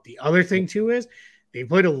 The other thing too is they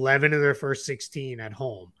played 11 of their first 16 at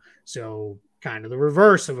home. So kind of the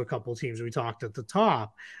reverse of a couple of teams we talked at the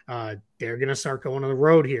top. They're going to start going on the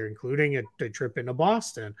road here, including a trip into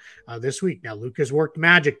Boston this week. Now, Luka's worked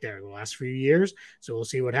magic there the last few years, so we'll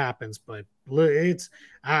see what happens. But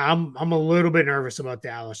I'm a little bit nervous about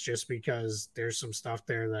Dallas just because there's some stuff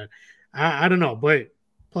there that I don't know. But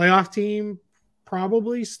playoff team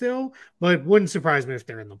probably still, but wouldn't surprise me if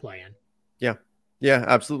they're in the play-in. Yeah,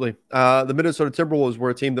 absolutely. The Minnesota Timberwolves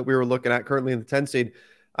were a team that we were looking at currently in the 10 seed,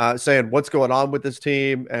 saying what's going on with this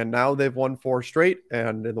team. And now they've won 4 straight.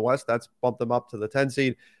 And in the West, that's bumped them up to the 10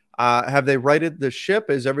 seed. Have they righted the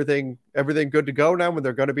ship? Is everything good to go now when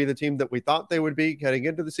they're going to be the team that we thought they would be heading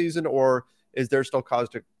into the season? Or is there still cause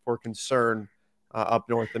for concern up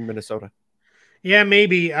north in Minnesota? Yeah,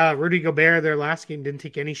 maybe. Rudy Gobert, their last game, didn't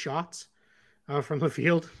take any shots from the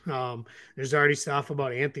field. There's already stuff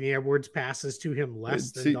about Anthony Edwards passes to him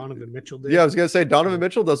less than Donovan Mitchell did. Yeah, I was going to say Donovan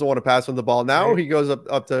Mitchell doesn't want to pass on the ball. Now he goes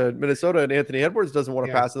up to Minnesota and Anthony Edwards doesn't want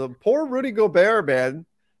to pass on the poor Rudy Gobert, man.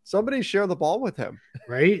 Somebody share the ball with him.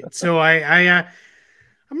 Right. So I'm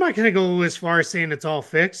not going to go as far as saying it's all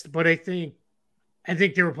fixed, but I think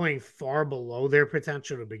they were playing far below their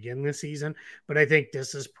potential to begin the season, but I think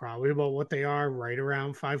this is probably about what they are, right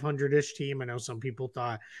around 500-ish team. I know some people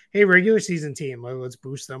thought, hey, regular season team, let's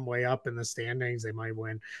boost them way up in the standings. They might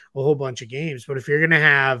win a whole bunch of games. But if you're going to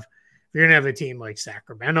have a team like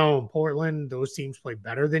Sacramento and Portland, those teams play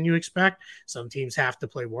better than you expect. Some teams have to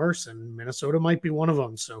play worse, and Minnesota might be one of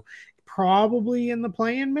them. So probably in the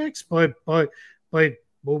play-in mix, but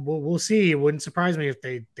we'll see. It wouldn't surprise me if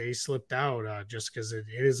they slipped out just because it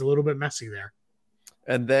is a little bit messy there.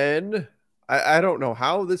 And then I don't know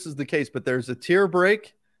how this is the case, but there's a tier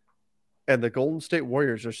break, and the Golden State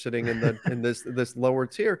Warriors are sitting in this lower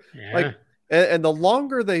tier. Yeah. And the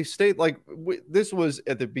longer they stayed, like this was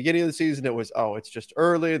at the beginning of the season, it was, oh, it's just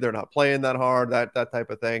early. They're not playing that hard, that type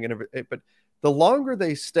of thing. But the longer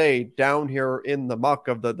they stayed down here in the muck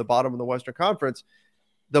of the bottom of the Western Conference,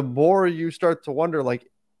 the more you start to wonder, like,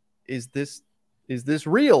 is this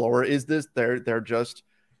real, or is this they're just,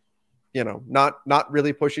 not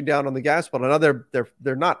really pushing down on the gas pedal? Now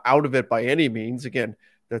they're not out of it by any means. Again,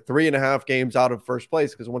 they're 3.5 games out of first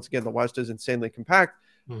place because once again the West is insanely compact,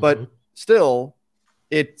 but still,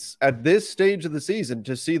 it's at this stage of the season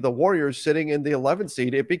to see the Warriors sitting in the 11th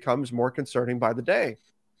seed, it becomes more concerning by the day.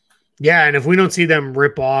 Yeah, and if we don't see them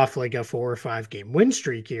rip off like a 4 or 5 game win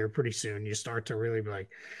streak here pretty soon, you start to really be like,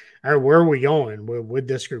 all right, where are we going with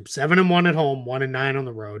this group? 7-1 at home, 1-9 on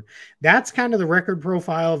the road. That's kind of the record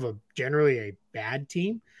profile of generally a bad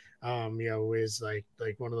team. Is like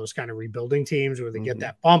one of those kind of rebuilding teams where they get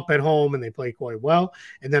that bump at home and they play quite well,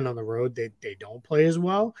 and then on the road they don't play as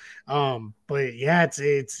well. But yeah,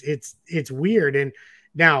 it's weird. And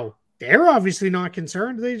now they're obviously not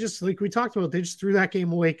concerned. They just, like we talked about, they just threw that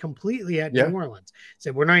game away completely at New Orleans.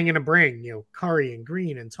 Said, we're not going to bring, Curry and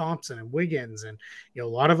Green and Thompson and Wiggins. And, a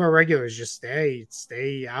lot of our regulars just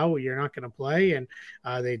stay out. You're not going to play. And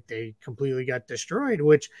they completely got destroyed,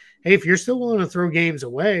 which, hey, if you're still willing to throw games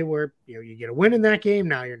away where, you get a win in that game,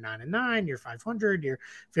 now you're 9-9, you're 500, you're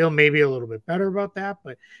feeling maybe a little bit better about that.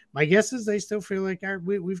 But my guess is they still feel like, all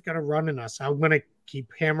right, we've got a run in us. I'm going to keep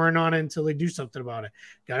hammering on it until they do something about it.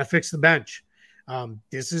 Got to fix the bench.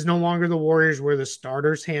 This is no longer the Warriors where the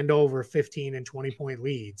starters hand over 15 and 20 point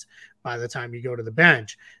leads by the time you go to the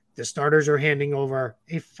bench. The starters are handing over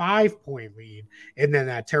a 5-point lead, and then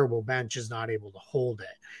that terrible bench is not able to hold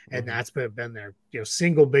it. And that's been their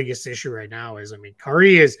single biggest issue right now.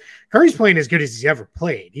 Curry's playing as good as he's ever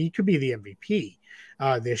played. He could be the MVP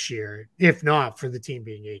this year, if not for the team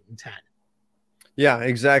being 8-10. Yeah,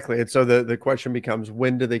 exactly. And so the question becomes,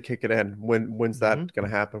 when do they kick it in? When's that going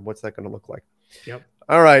to happen? What's that going to look like? Yep.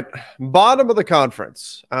 All right. Bottom of the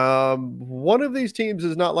conference. One of these teams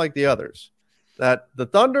is not like the others. That the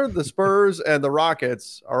Thunder, the Spurs, and the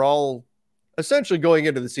Rockets are all essentially going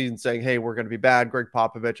into the season saying, hey, we're going to be bad. Greg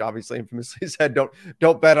Popovich obviously infamously said,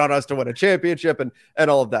 don't bet on us to win a championship and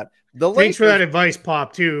all of that. Thanks for that advice,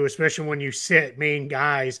 Pop, too, especially when you sit main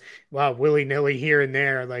guys, willy-nilly here and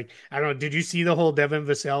there. Like, I don't know, did you see the whole Devin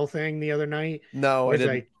Vassell thing the other night? No, I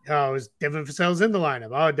didn't. Like, oh, Devin Vassell's in the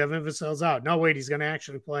lineup. Oh, Devin Vassell's out. No, wait, he's going to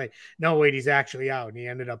actually play. No, wait, he's actually out. And he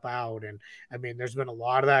ended up out. And, there's been a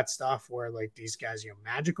lot of that stuff where, like, these guys,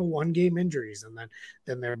 magical one-game injuries, and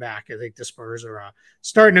then they're back. I think the Spurs are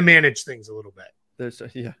starting to manage things a little bit.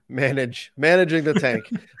 Managing the tank.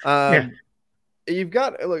 Yeah. You've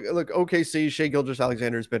got look OKC. Shai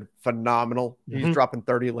Gilgeous-Alexander has been phenomenal. He's dropping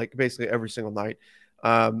 30 like basically every single night.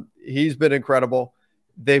 He's been incredible.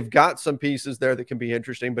 They've got some pieces there that can be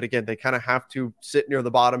interesting, but again, they kind of have to sit near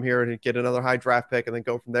the bottom here and get another high draft pick and then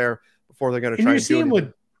go from there before they're going to try and do anything.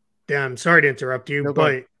 With them, sorry to interrupt you,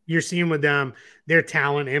 but you're seeing with them their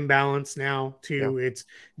talent imbalance now too.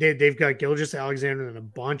 Yeah. They've got Gilgeous-Alexander and a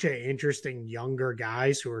bunch of interesting younger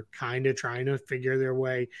guys who are kind of trying to figure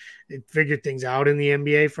things out in the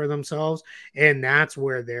NBA for themselves, and that's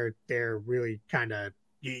where they're really kind of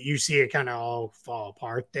you see it kind of all fall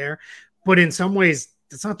apart there. But in some ways,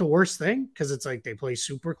 it's not the worst thing because it's like they play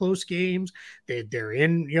super close games. They're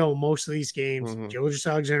in most of these games.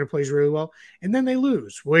 Gilgeous-Alexander plays really well, and then they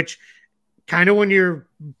lose, which kind of when you're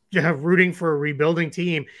rooting for a rebuilding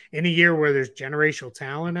team in a year where there's generational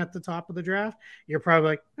talent at the top of the draft, you're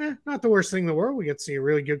probably like, not the worst thing in the world. We get to see a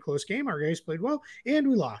really good close game. Our guys played well and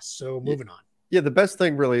we lost. So moving on. Yeah. The best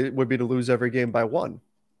thing really would be to lose every game by 1.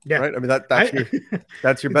 Yeah. Right. That's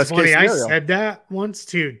your best case scenario. I said that once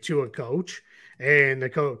to a coach, and the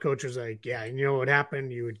coach was like, yeah, and you know what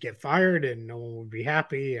happened? You would get fired and no one would be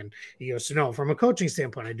happy. And he goes, so no, from a coaching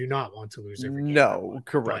standpoint, I do not want to lose every game. No,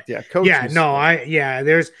 correct. But, yeah. Coach you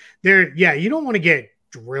don't want to get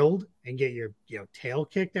drilled and get your tail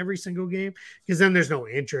kicked every single game, because then there's no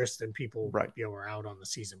interest in people are out on the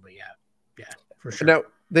season. But yeah, for sure. Now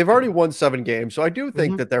they've already won 7 games, so I do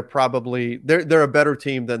think that they're probably they're a better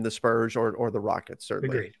team than the Spurs or the Rockets,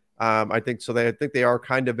 certainly. Agreed. I think so. I think they are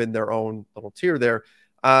kind of in their own little tier there.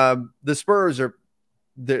 The Spurs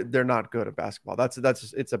they're not good at basketball.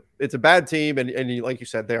 It's a bad team, and like you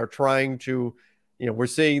said, they are trying to. We're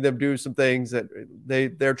seeing them do some things that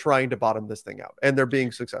they're trying to bottom this thing out, and they're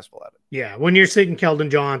being successful at it. Yeah, when you're sitting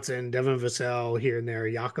Keldon Johnson, Devin Vassell here and there,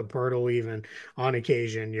 Jakob Poeltl even on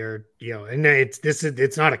occasion, and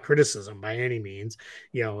it's not a criticism by any means.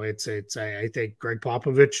 I think Greg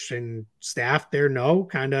Popovich and staff there know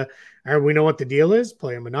kind of, we know what the deal is.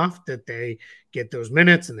 Play them enough that they get those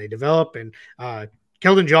minutes and they develop. And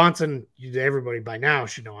Keldon Johnson, everybody by now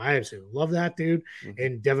should know I absolutely love that dude. Mm-hmm.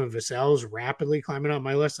 And Devin Vassell's rapidly climbing up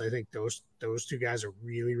my list. I think those two guys are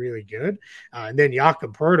really, really good. And then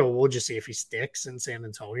Jakob Poeltl, we'll just see if he sticks in San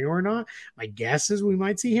Antonio or not. My guess is we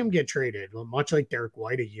might see him get traded. Well, much like Derek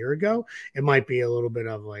White a year ago, it might be a little bit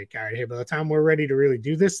of like, all right, hey, by the time we're ready to really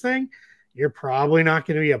do this thing, you're probably not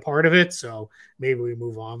going to be a part of it. So maybe we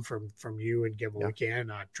move on from you and get what we can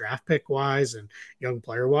draft pick wise and young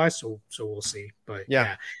player wise. So we'll see. But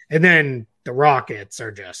yeah. And then the Rockets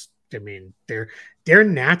are just, I mean, they're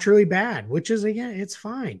naturally bad, which is, again, it's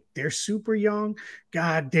fine. They're super young.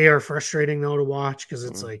 God, they are frustrating though to watch because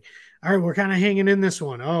it's like, all right, we're kind of hanging in this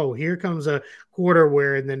one. Oh, here comes a quarter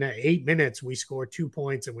where in the 8 minutes we score 2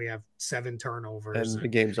 points and we have 7 turnovers. And the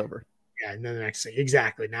game's over. Yeah, and then the next thing,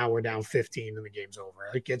 exactly. Now we're down 15 and the game's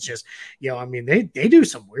over. Like, it's just, I mean, they do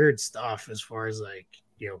some weird stuff as far as like,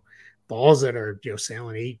 balls that are,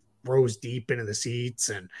 sailing 8 rows deep into the seats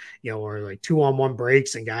and, or like 2-on-1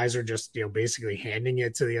 breaks and guys are just, basically handing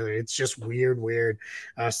it to the other. It's just weird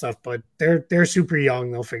stuff, but they're super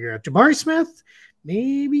young. They'll figure it out. Jabari Smith,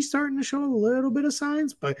 maybe starting to show a little bit of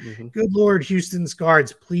signs, but good Lord, Houston's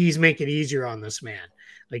guards, please make it easier on this man.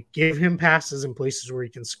 Like, give him passes in places where he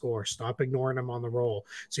can score. Stop ignoring him on the roll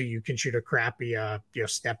so you can shoot a crappy,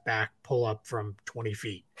 step back pull up from 20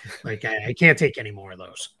 feet. Like, I can't take any more of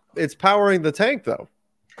those. It's powering the tank, though.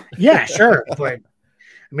 Yeah, sure, but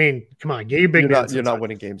I mean, come on, get your big. You're not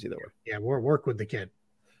winning games either way. Yeah, work with the kid.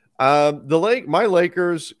 My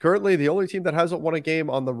Lakers currently the only team that hasn't won a game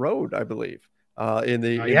on the road, I believe, in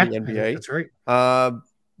the NBA. That's right.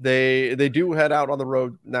 They do head out on the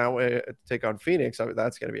road now to take on Phoenix. I mean,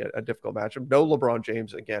 that's going to be a difficult matchup. No LeBron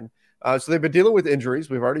James again. So they've been dealing with injuries.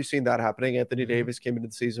 We've already seen that happening. Anthony Davis came into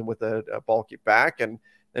the season with a bulky back, and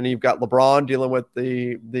then you've got LeBron dealing with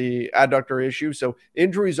the adductor issue. So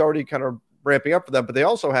injuries already kind of ramping up for them. But they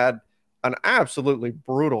also had an absolutely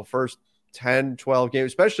brutal first 10, 12 games,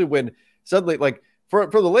 especially when suddenly, like, for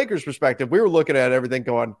the Lakers' perspective, we were looking at everything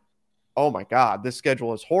going, oh, my God, this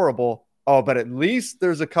schedule is horrible. Oh, but at least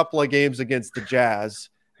there's a couple of games against the Jazz.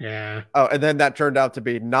 Yeah. Oh, and then that turned out to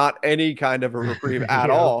be not any kind of a reprieve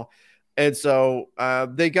at all. And so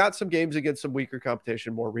they got some games against some weaker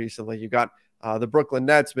competition more recently. You got the Brooklyn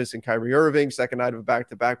Nets missing Kyrie Irving, second night of a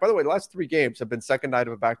back-to-back. By the way, the last 3 games have been second night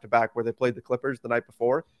of a back-to-back where they played the Clippers the night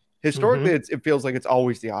before. Historically, it feels like it's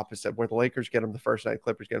always the opposite, where the Lakers get them the first night,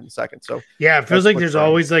 Clippers get them the second. So yeah, it feels like there's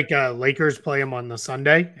always like Lakers play them on the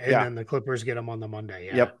Sunday, and then the Clippers get them on the Monday.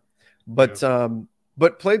 Yeah. Yep.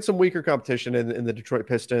 But played some weaker competition in the Detroit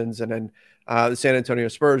Pistons and then the San Antonio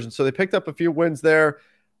Spurs. And so they picked up a few wins there.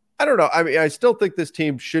 I don't know. I mean, I still think this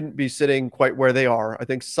team shouldn't be sitting quite where they are. I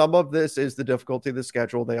think some of this is the difficulty of the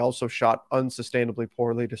schedule. They also shot unsustainably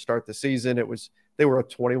poorly to start the season. They were at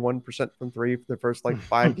 21% from 3 for the first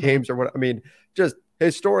 5 games or what. I mean, just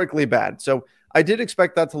historically bad. So I did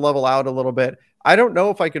expect that to level out a little bit. I don't know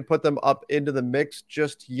if I could put them up into the mix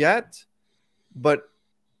just yet, but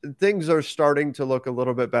things are starting to look a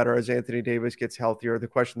little bit better as Anthony Davis gets healthier. The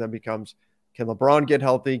question then becomes, can LeBron get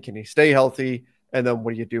healthy? Can he stay healthy? And then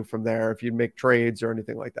what do you do from there if you make trades or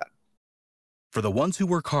anything like that? For the ones who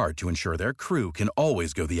work hard to ensure their crew can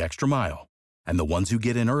always go the extra mile, and the ones who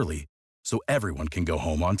get in early so everyone can go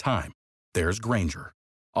home on time, there's Grainger,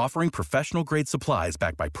 offering professional-grade supplies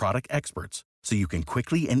backed by product experts so you can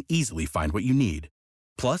quickly and easily find what you need.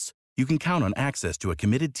 Plus, you can count on access to a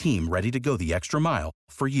committed team ready to go the extra mile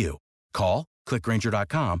for you. Call, click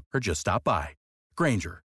Grainger.com, or just stop by.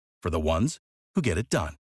 Grainger, for the ones who get it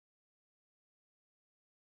done.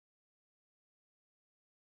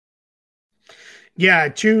 Yeah,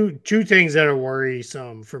 two things that are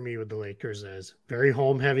worrisome for me with the Lakers is very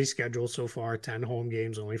home-heavy schedule so far, 10 home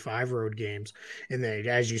games, only 5 road games. And they,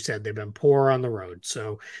 as you said, they've been poor on the road.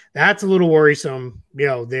 So that's a little worrisome,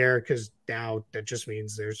 there, because now that just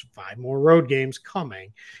means there's 5 more road games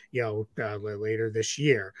coming, later this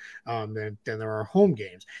year than there are home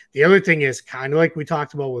games. The other thing is kind of like we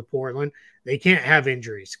talked about with Portland, they can't have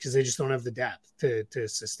injuries because they just don't have the depth to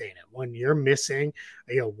sustain it. When you're missing,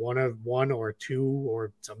 one or 2,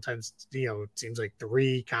 or sometimes, it seems like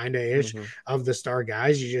 3 kind of ish of the star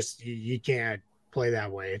guys, you can't play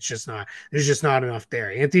that way. It's just not, there's just not enough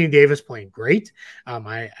there. Anthony Davis playing great.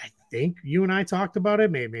 I think you and I talked about it.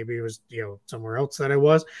 Maybe it was, somewhere else that I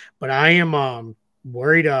was, but I am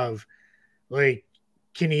worried of, like,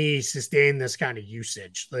 can he sustain this kind of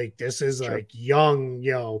usage? Like, this is like young,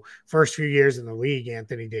 first few years in the league,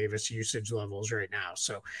 Anthony Davis usage levels right now.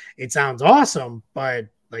 So it sounds awesome, but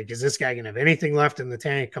Like, is this guy going to have anything left in the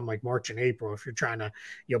tank come like March and April if you're trying to,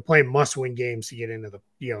 play must-win games to get into the,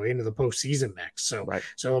 into the postseason mix? So, Right.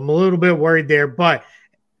 So I'm a little bit worried there, but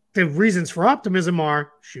the reasons for optimism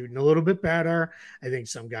are shooting a little bit better. I think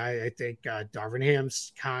Darvin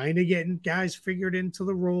Ham's kind of getting guys figured into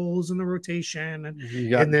the roles and the rotation. And you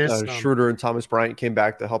got Schroeder and Thomas Bryant came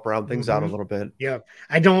back to help round things out a little bit. Yeah.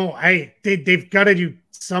 They've got to do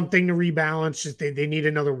something to rebalance. Just they need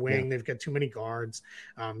another wing. Yeah. They've got too many guards.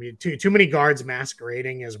 Too many guards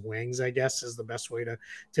masquerading as wings, I guess, is the best way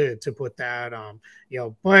to put that.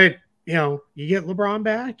 But you get LeBron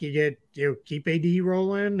back, you get, keep AD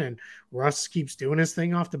rolling, and Russ keeps doing his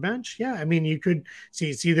thing off the bench. Yeah, I mean, you could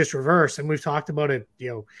see this reverse, and we've talked about it,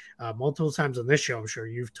 multiple times on this show. I'm sure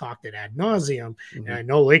you've talked it ad nauseum, and I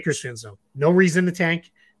know Lakers fans know no reason to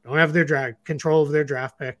tank, don't have their control of their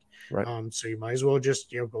draft pick. Right. So you might as well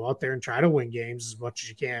just go out there and try to win games as much as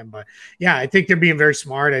you can. But yeah, I think they're being very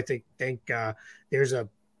smart. I think there's a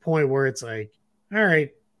point where it's like, all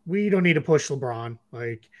right, we don't need to push LeBron.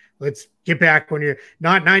 Like, let's get back when you're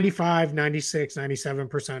not 95, 96,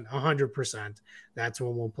 97%, 100%. That's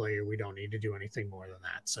when we'll play you. We don't need to do anything more than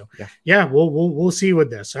that. So yeah, we'll see with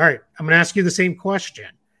this. All right. I'm going to ask you the same question.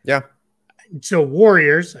 Yeah. So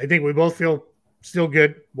Warriors, I think we both feel still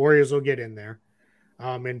good. Warriors will get in there,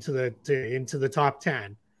 into the top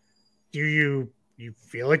 10. Do you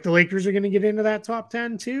feel like the Lakers are going to get into that top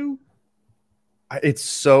 10 too? It's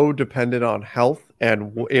so dependent on health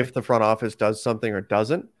and if the front office does something or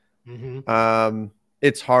doesn't.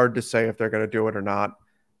 It's hard to say if they're going to do it or not.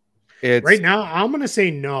 Right now, I'm going to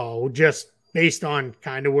say no, just based on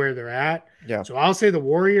kind of where they're at. Yeah. So I'll say the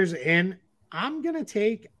Warriors in. I'm going to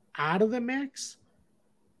take out of the mix,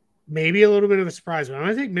 maybe a little bit of a surprise, but I'm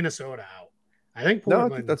going to take Minnesota out. I think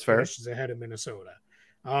Portland that's fair. Finishes ahead of Minnesota.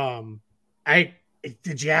 The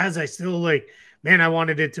Jazz, I still like, man, I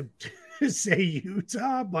wanted it to say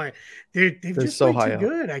Utah, but they've just so high too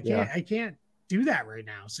good. I can't do that right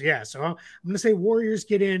now. So yeah, so I'm going to say Warriors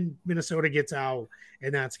get in, Minnesota gets out,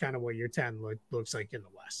 and that's kind of what your 10 looks like in the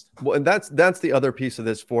West. Well, and that's the other piece of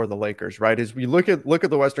this for the Lakers, right? Is we look at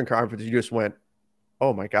the Western Conference, you just went,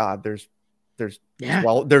 oh my God, there's 12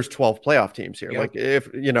 playoff teams here. Yep. Like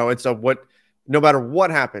if and so no matter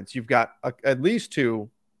what happens, you've got at least 2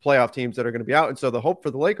 playoff teams that are going to be out. And so the hope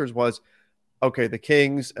for the Lakers was, okay, the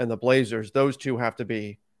Kings and the Blazers, those 2 have to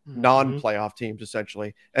be non-playoff teams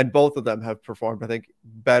essentially. And both of them have performed, I think,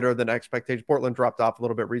 better than expectations. Portland dropped off a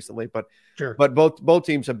little bit recently, but both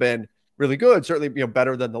teams have been really good, certainly,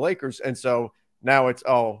 better than the Lakers. And so now it's,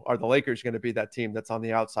 are the Lakers going to be that team that's on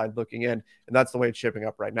the outside looking in? And that's the way it's shaping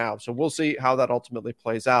up right now. So we'll see how that ultimately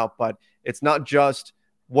plays out, but it's not just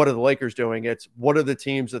what are the Lakers doing? It's what are the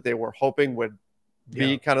teams that they were hoping would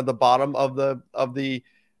be kind of the bottom of the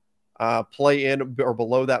play-in or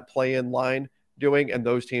below that play-in line doing, and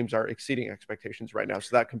those teams are exceeding expectations right now.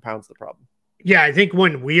 So that compounds the problem. Yeah, I think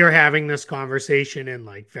when we are having this conversation in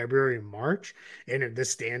like February and March, and the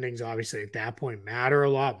standings obviously at that point matter a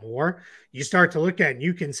lot more, you start to look at and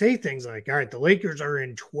you can say things like, all right, the Lakers are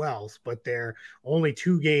in 12th, but they're only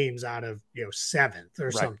 2 games out of 7th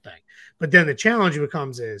or something. But then the challenge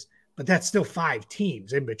becomes but that's still 5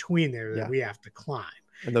 teams in between there that we have to climb.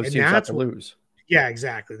 And those teams have to lose. Yeah,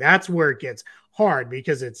 exactly. That's where it gets hard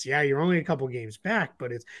because it's, you're only a couple games back,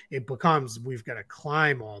 but it becomes, we've got to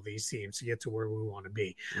climb all these teams to get to where we want to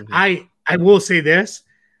be. I will say this,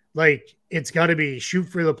 like, it's got to be shoot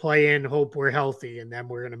for the play-in, hope we're healthy, and then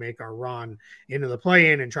we're going to make our run into the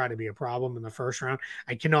play-in and try to be a problem in the first round.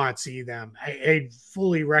 I cannot see them. I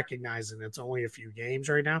fully recognize that it's only a few games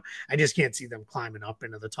right now. I just can't see them climbing up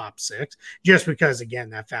into the top 6 just because, again,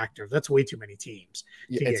 that factor, that's way too many teams.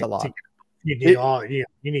 It's a lot. You need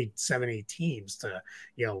you need 7-8 teams to,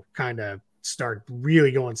 kind of start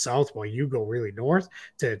really going south while you go really north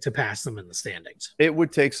to pass them in the standings. It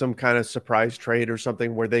would take some kind of surprise trade or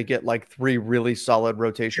something where they get like 3 really solid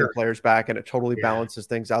rotation players back and it totally balances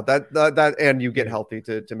things out. That and you get healthy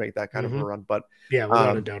to make that kind of a run. But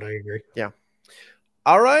without a doubt, I agree. Yeah.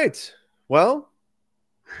 All right. Well,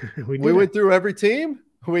 we went through every team.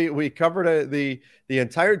 We covered the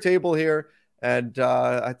entire table here. And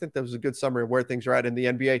I think that was a good summary of where things are at in the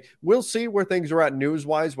NBA. We'll see where things are at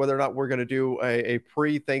news-wise, whether or not we're going to do a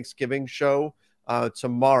pre-Thanksgiving show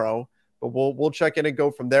tomorrow. But we'll check in and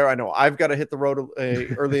go from there. I know I've got to hit the road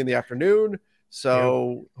early in the afternoon,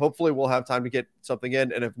 so hopefully we'll have time to get something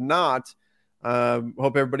in. And if not,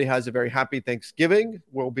 hope everybody has a very happy Thanksgiving.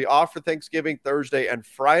 We'll be off for Thanksgiving Thursday and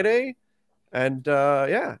Friday. And,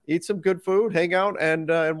 eat some good food, hang out,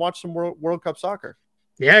 and watch some World Cup soccer.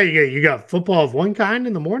 Yeah, you got football of one kind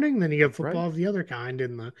in the morning, then you got football Right. of the other kind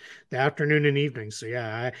in the afternoon and evening. So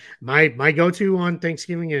yeah, my go-to on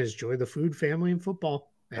Thanksgiving is enjoy the food, family, and football.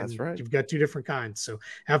 That's And right. you've got two different kinds. So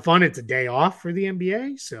have fun. It's a day off for the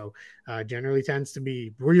NBA. So generally tends to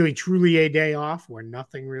be really truly a day off where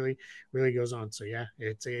nothing really goes on. So yeah,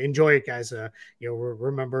 it's enjoy it, guys.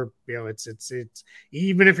 Remember, it's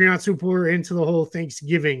even if you're not super into the whole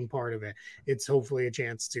Thanksgiving part of it, it's hopefully a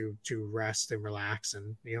chance to rest and relax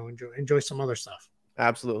and enjoy some other stuff.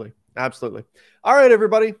 Absolutely. All right,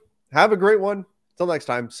 everybody. Have a great one. Till next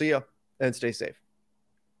time. See ya and stay safe.